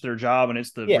because it's just their job and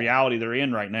it's the reality they're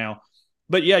in right now.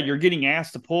 But yeah, you're getting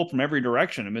asked to pull from every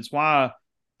direction. And it's why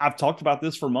I've talked about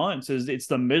this for months is it's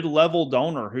the mid-level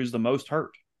donor who's the most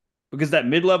hurt. Because that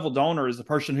mid-level donor is the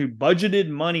person who budgeted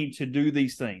money to do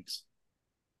these things.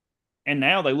 And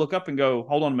now they look up and go,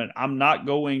 hold on a minute, I'm not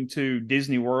going to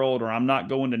Disney World or I'm not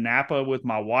going to Napa with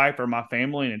my wife or my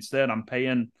family. And instead I'm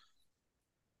paying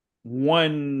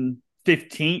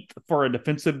 1/15 for a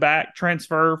defensive back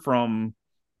transfer from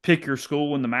pick your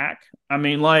school in the MAC. I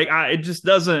mean, it just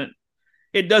doesn't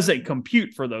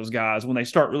compute for those guys when they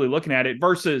start really looking at it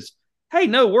versus, hey,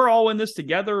 no, we're all in this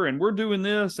together and we're doing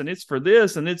this and it's for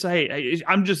this. And it's, hey,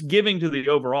 I'm just giving to the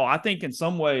overall. I think in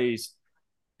some ways,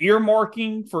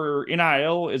 earmarking for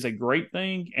NIL is a great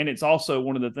thing. And it's also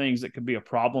one of the things that could be a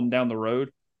problem down the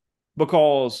road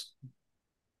because,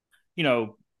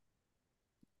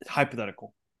 it's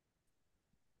hypothetical.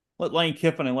 Let Lane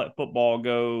Kiffin and let football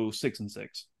go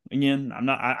 6-6. Again,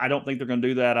 I don't think they're going to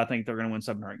do that. I think they're going to win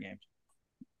 7 or 8 games.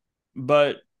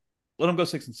 But let them go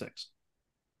 6-6.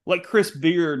 Let Chris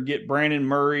Beard get Brandon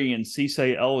Murray and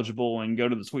Cisse eligible and go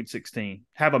to the Sweet 16.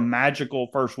 Have a magical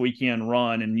first weekend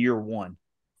run in year 1.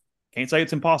 Can't say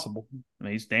it's impossible. I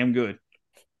mean, he's damn good.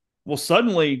 Well,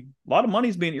 suddenly, a lot of money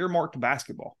is being earmarked to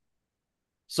basketball.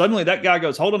 Suddenly, that guy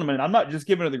goes, hold on a minute. I'm not just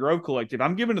giving to the Grove Collective.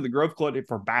 I'm giving to the Grove Collective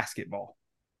for basketball.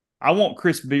 I want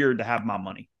Chris Beard to have my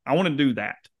money. I want to do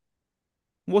that.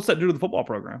 What's that do to the football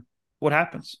program? What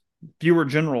happens? Fewer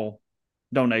general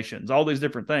donations, all these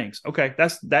different things. Okay,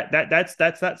 that's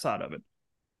that side of it.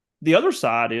 The other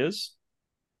side is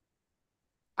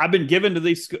I've been given to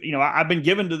these, I've been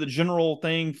given to the general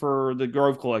thing for the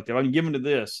Grove Collective. I've been given to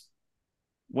this.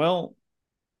 Well,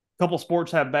 a couple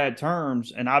sports have bad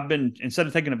terms, and I've been, instead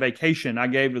of taking a vacation, I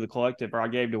gave to the collective or I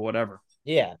gave to whatever.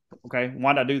 Yeah. Okay,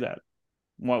 why did I do that?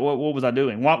 What was I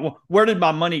doing? Where did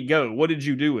my money go? What did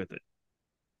you do with it?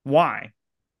 Why?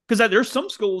 Because there's some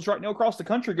schools right now across the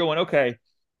country going, okay,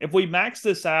 if we max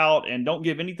this out and don't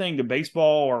give anything to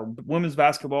baseball or women's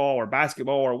basketball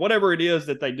or whatever it is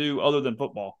that they do other than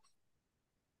football,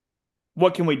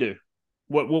 what can we do?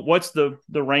 What's the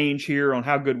range here on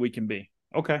how good we can be?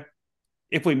 Okay.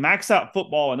 If we max out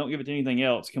football and don't give it to anything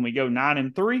else, can we go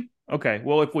 9-3? Okay.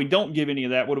 Well, if we don't give any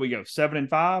of that, what do we go?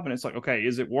 7-5? And it's like, okay,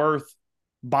 is it worth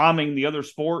bombing the other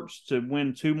sports to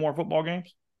win 2 more football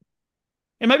games?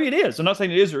 And maybe it is. I'm not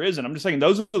saying it is or isn't. I'm just saying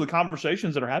those are the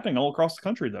conversations that are happening all across the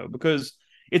country, though, because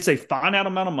it's a finite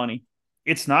amount of money.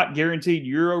 It's not guaranteed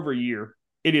year over year.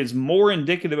 It is more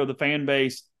indicative of the fan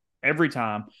base every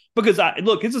time. Because,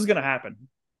 look, this is going to happen.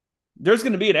 There's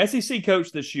going to be an SEC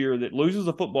coach this year that loses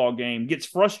a football game, gets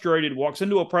frustrated, walks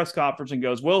into a press conference and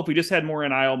goes, well, if we just had more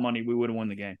NIL money, we would have won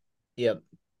the game. Yep.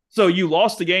 So you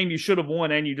lost the game you should have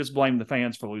won, and you just blame the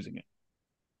fans for losing it.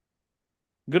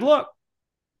 Good luck.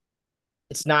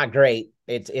 It's not great.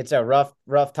 It's a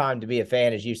rough time to be a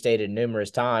fan, as you stated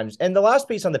numerous times. And the last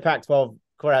piece on the Pac-12,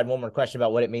 Corey, I had one more question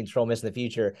about what it means for Ole Miss in the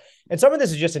future. And some of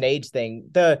this is just an age thing.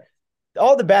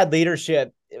 All the bad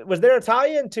leadership, was there a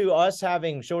tie-in to us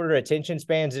having shorter attention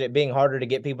spans and it being harder to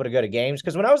get people to go to games?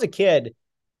 Because when I was a kid,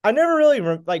 I never really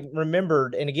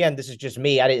remembered, and again, this is just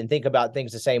me, I didn't think about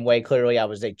things the same way. Clearly, I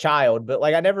was a child, but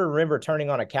I never remember turning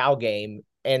on a Cal game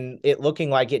and it looking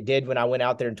like it did when I went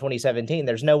out there in 2017.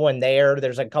 There's no one there.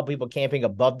 There's a couple people camping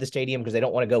above the stadium because they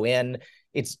don't want to go in.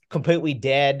 It's completely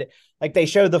dead. They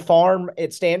show the farm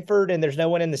at Stanford and there's no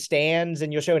one in the stands,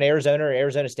 and you'll show an Arizona or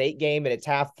Arizona State game and it's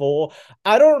half full.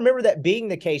 I don't remember that being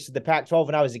the case of the Pac-12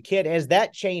 when I was a kid. Has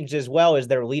that changed as well as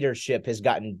their leadership has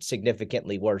gotten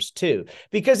significantly worse too?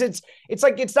 Because it's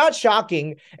not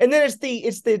shocking. And then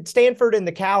it's the Stanford and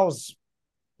the Cal's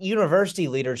university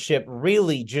leadership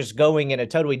really just going in a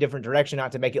totally different direction,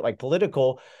 not to make it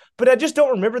political, but I just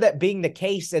don't remember that being the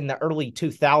case in the early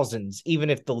 2000s,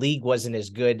 even if the league wasn't as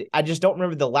good. I just don't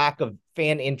remember the lack of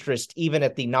fan interest, even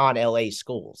at the non-LA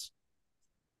schools.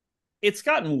 It's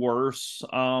gotten worse,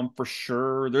 for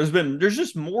sure. There's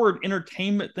just more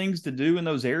entertainment things to do in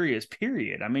those areas,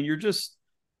 period. I mean, you're just,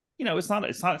 it's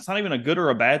not even a good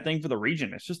or a bad thing for the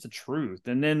region. It's just the truth.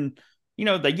 And then,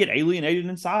 they get alienated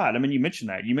inside. I mean, you mentioned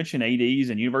that. You mentioned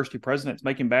ADs and university presidents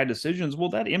making bad decisions. Well,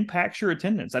 that impacts your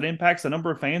attendance. That impacts the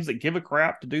number of fans that give a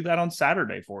crap to do that on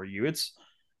Saturday for you. It's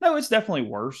definitely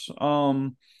worse.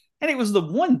 And it was the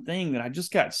one thing that I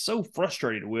just got so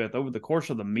frustrated with over the course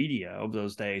of the media over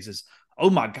those days is, oh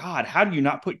my God, how do you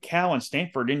not put Cal and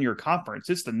Stanford in your conference?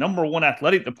 It's the number one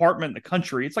athletic department in the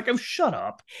country. It's oh, shut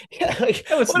up. Yeah,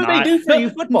 no, it's what not. do they do for you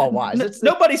football-wise?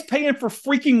 Nobody's paying for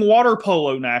freaking water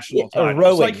polo national titles.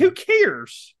 Rowing. Who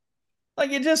cares?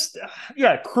 It just,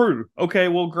 crew. Okay,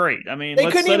 well, great. I mean, they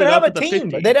let's couldn't set even it up have a at the team.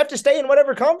 50. They'd have to stay in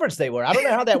whatever conference they were. I don't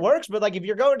know how that works, but if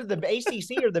you're going to the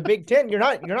ACC or the Big Ten, you're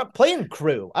not playing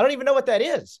crew. I don't even know what that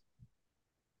is.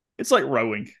 It's like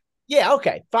rowing. Yeah,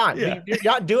 okay, fine. Yeah. You're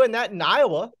not doing that in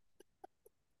Iowa.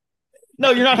 No,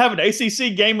 you're not having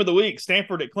ACC game of the week,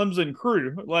 Stanford at Clemson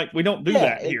crew. We don't do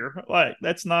that here.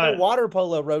 That's not. A water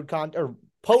polo or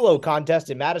polo contest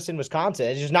in Madison, Wisconsin.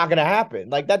 It's just not going to happen.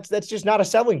 That's just not a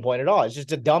selling point at all. It's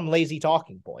just a dumb, lazy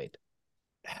talking point.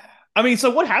 I mean, so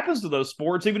what happens to those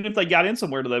sports? Even if they got in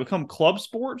somewhere, do they become club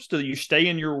sports? Do you stay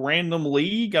in your random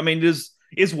league? I mean,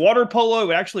 is water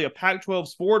polo actually a Pac-12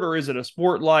 sport, or is it a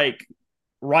sport like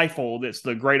rifle that's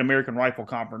the Great American Rifle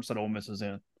Conference that Ole Miss is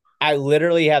in? I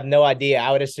literally have no idea.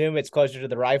 I would assume it's closer to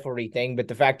the rivalry thing, but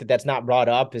the fact that that's not brought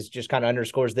up is just kind of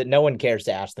underscores that no one cares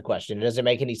to ask the question. It doesn't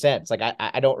make any sense.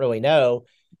 I don't really know.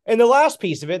 And the last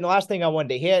piece of it, and the last thing I wanted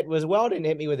to hit was Weldon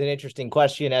hit me with an interesting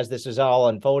question as this is all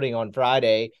unfolding on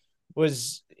Friday.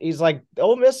 He's like,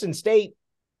 Ole Miss and State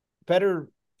better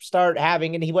start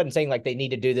having, and he wasn't saying they need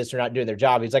to do this or not doing their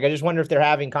job. He's like, I just wonder if they're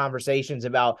having conversations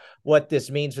about what this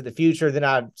means for the future. Then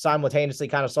I simultaneously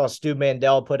kind of saw Stu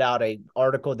Mandel put out an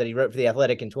article that he wrote for The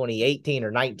Athletic in 2018 or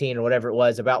 19 or whatever it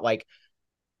was about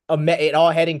it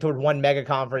all heading toward one mega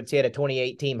conference. He had a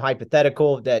 28 team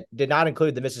hypothetical that did not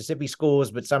include the Mississippi schools,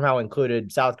 but somehow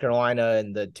included South Carolina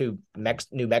and the 2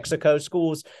 New Mexico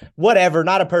schools. Whatever,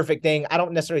 not a perfect thing. I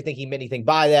don't necessarily think he meant anything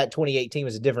by that. 2018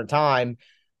 was a different time,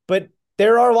 but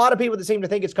there are a lot of people that seem to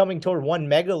think it's coming toward one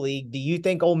mega league. Do you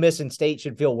think Ole Miss and State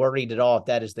should feel worried at all if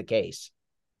that is the case?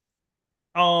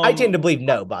 I tend to believe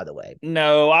no, by the way.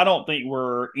 No, I don't think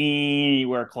we're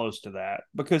anywhere close to that,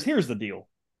 because here's the deal.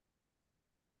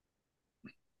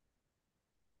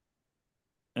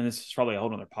 And this is probably a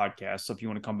whole other podcast. So if you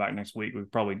want to come back next week,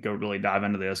 we'd probably go really dive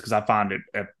into this, because I find it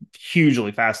a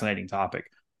hugely fascinating topic.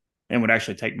 and would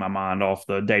actually take my mind off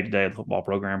the day-to-day of the football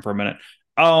program for a minute.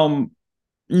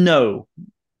 No,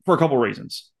 for a couple of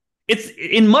reasons. It's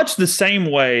in much the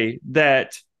same way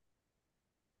that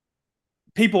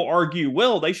people argue,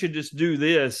 well, they should just do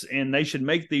this and they should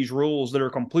make these rules that are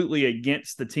completely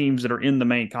against the teams that are in the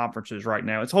main conferences right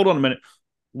now. Hold on a minute.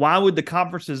 Why would the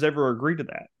conferences ever agree to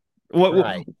that?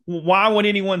 Right. Why would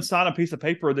anyone sign a piece of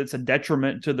paper that's a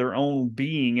detriment to their own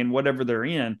being and whatever they're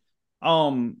in?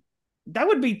 That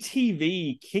would be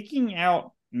TV kicking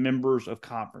out members of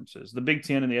conferences, the Big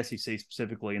Ten and the SEC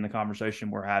specifically, in the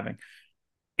conversation we're having,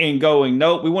 and going,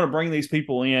 nope, we want to bring these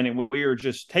people in, and we are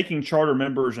just taking charter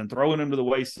members and throwing them to the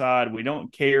wayside. We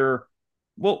don't care.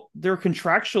 Well, they're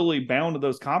contractually bound to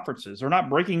those conferences. They're not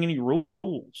breaking any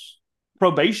rules.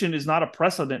 Probation is not a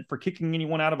precedent for kicking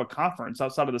anyone out of a conference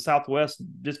outside of the Southwest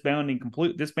disbanding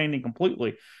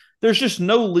completely. There's just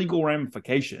no legal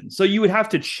ramifications. So you would have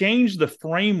to change the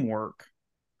framework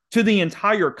to the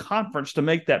entire conference to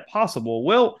make that possible.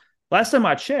 Well, last time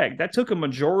I checked, that took a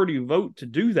majority vote to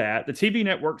do that. The TV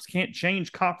networks can't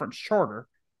change conference charter.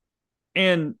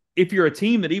 And if you're a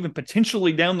team that even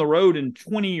potentially down the road in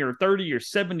 20 or 30 or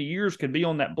 70 years could be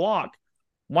on that block,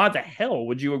 why the hell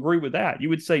would you agree with that? You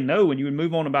would say no and you would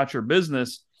move on about your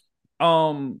business.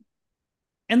 And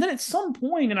then at some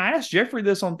point, and I asked Jeffrey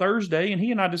this on Thursday, and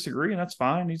he and I disagree, and that's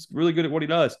fine. He's really good at what he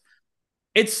does.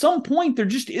 At some point, there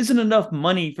just isn't enough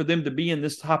money for them to be in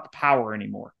this type of power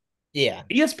anymore. Yeah.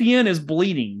 ESPN is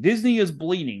bleeding. Disney is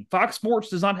bleeding. Fox Sports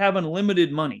does not have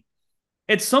unlimited money.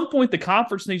 At some point, the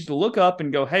conference needs to look up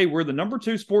and go, hey, we're the number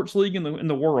 2 sports league in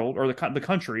the world, or the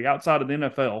country outside of the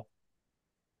NFL,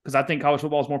 because I think college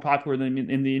football is more popular than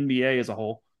in the NBA as a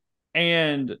whole.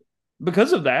 And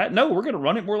because of that, no, we're going to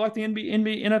run it more like the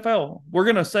NFL. We're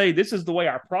going to say, this is the way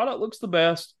our product looks the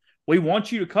best. We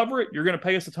want you to cover it. You're going to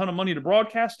pay us a ton of money to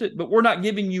broadcast it, but we're not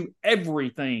giving you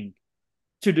everything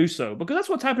to do so, because that's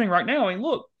what's happening right now. I mean,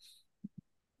 look,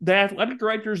 the athletic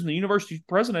directors and the university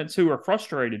presidents who are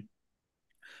frustrated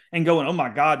and going, oh my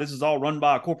God, this is all run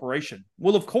by a corporation.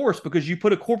 Well, of course, because you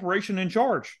put a corporation in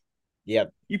charge.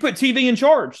 Yep. You put TV in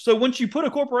charge. So once you put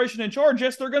a corporation in charge,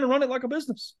 yes, they're going to run it like a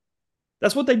business.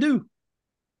 That's what they do.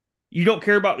 You don't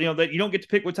care about, that you don't get to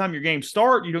pick what time your games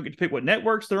start. You don't get to pick what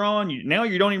networks they're on. Now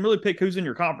you don't even really pick who's in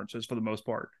your conferences for the most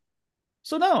part.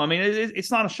 So no, I mean,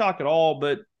 it's not a shock at all,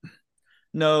 but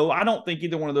no, I don't think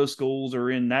either one of those schools are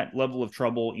in that level of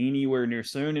trouble anywhere near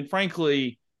soon. And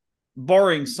frankly,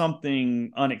 barring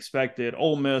something unexpected,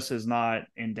 Ole Miss is not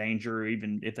in danger,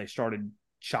 even if they started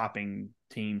chopping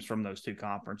teams from those 2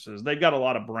 conferences. They've got a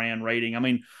lot of brand rating. I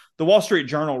mean, the Wall Street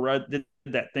Journal did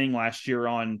that thing last year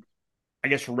on, I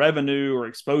guess, revenue or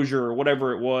exposure or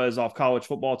whatever it was off college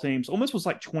football teams. Ole Miss was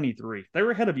like 23. They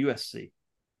were ahead of USC.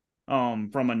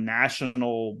 From a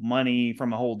national money,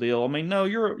 from a whole deal. I mean, no,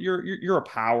 you're a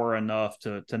power enough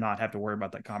to not have to worry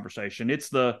about that conversation.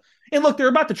 And look, they're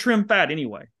about to trim fat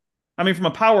anyway. I mean, from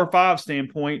a Power 5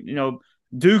 standpoint,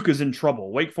 Duke is in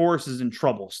trouble. Wake Forest is in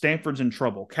trouble. Stanford's in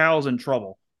trouble. Cal's in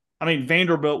trouble. I mean,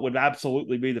 Vanderbilt would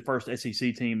absolutely be the first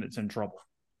SEC team that's in trouble.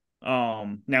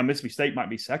 Now Mississippi State might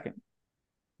be second,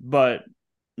 but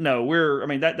no,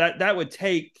 that would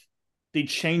take the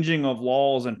changing of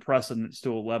laws and precedents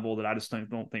to a level that I just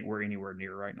don't think we're anywhere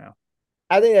near right now.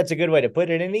 I think that's a good way to put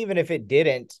it. And even if it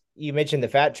didn't, you mentioned the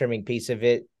fat trimming piece of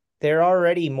it. There are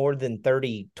already more than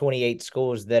 28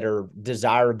 schools that are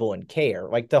desirable and care.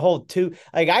 Like the whole 2,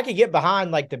 like I could get behind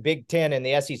like the Big Ten and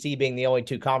the SEC being the only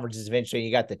 2 conferences. Eventually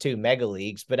you got the 2 mega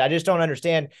leagues, but I just don't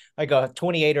understand like a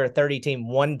 28 or a 30 team,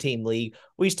 1-team league.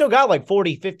 We still got like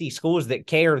 40, 50 schools that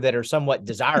care, that are somewhat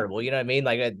desirable. You know what I mean?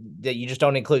 Like that you just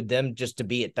don't include them just to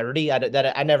be at 30.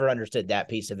 I never understood that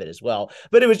piece of it as well,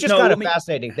 but it was just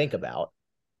fascinating to think about.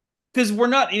 Because we're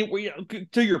not,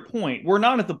 to your point, we're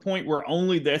not at the point where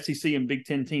only the SEC and Big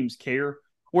Ten teams care,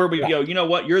 where we go, you know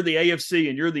what, you're the AFC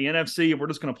and you're the NFC, and we're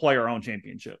just going to play our own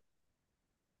championship.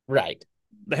 Right.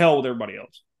 The hell with everybody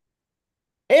else.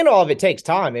 And all of it takes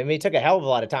time. I mean, it took a hell of a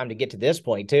lot of time to get to this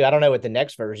point, too. I don't know what the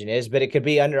next version is, but it could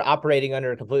be operating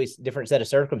under a completely different set of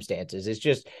circumstances.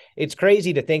 It's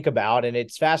crazy to think about, and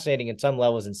it's fascinating in some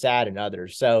levels and sad in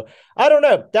others. So I don't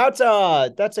know. That's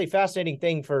a fascinating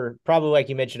thing for probably, like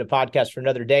you mentioned, a podcast for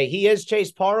another day. He is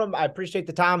Chase Parham. I appreciate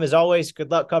the time as always.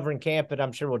 Good luck covering camp, and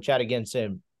I'm sure we'll chat again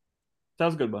soon.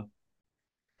 Sounds good, bud.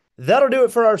 That'll do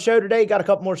it for our show today. Got a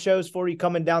couple more shows for you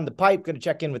coming down the pipe. Going to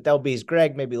check in with LB's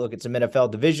Greg, maybe look at some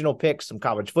NFL divisional picks, some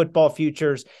college football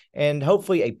futures, and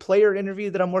hopefully a player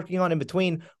interview that I'm working on in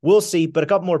between. We'll see, but a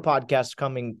couple more podcasts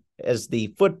coming as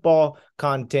the football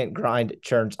content grind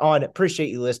churns on. Appreciate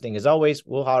you listening. As always,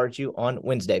 we'll holler at you on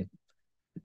Wednesday.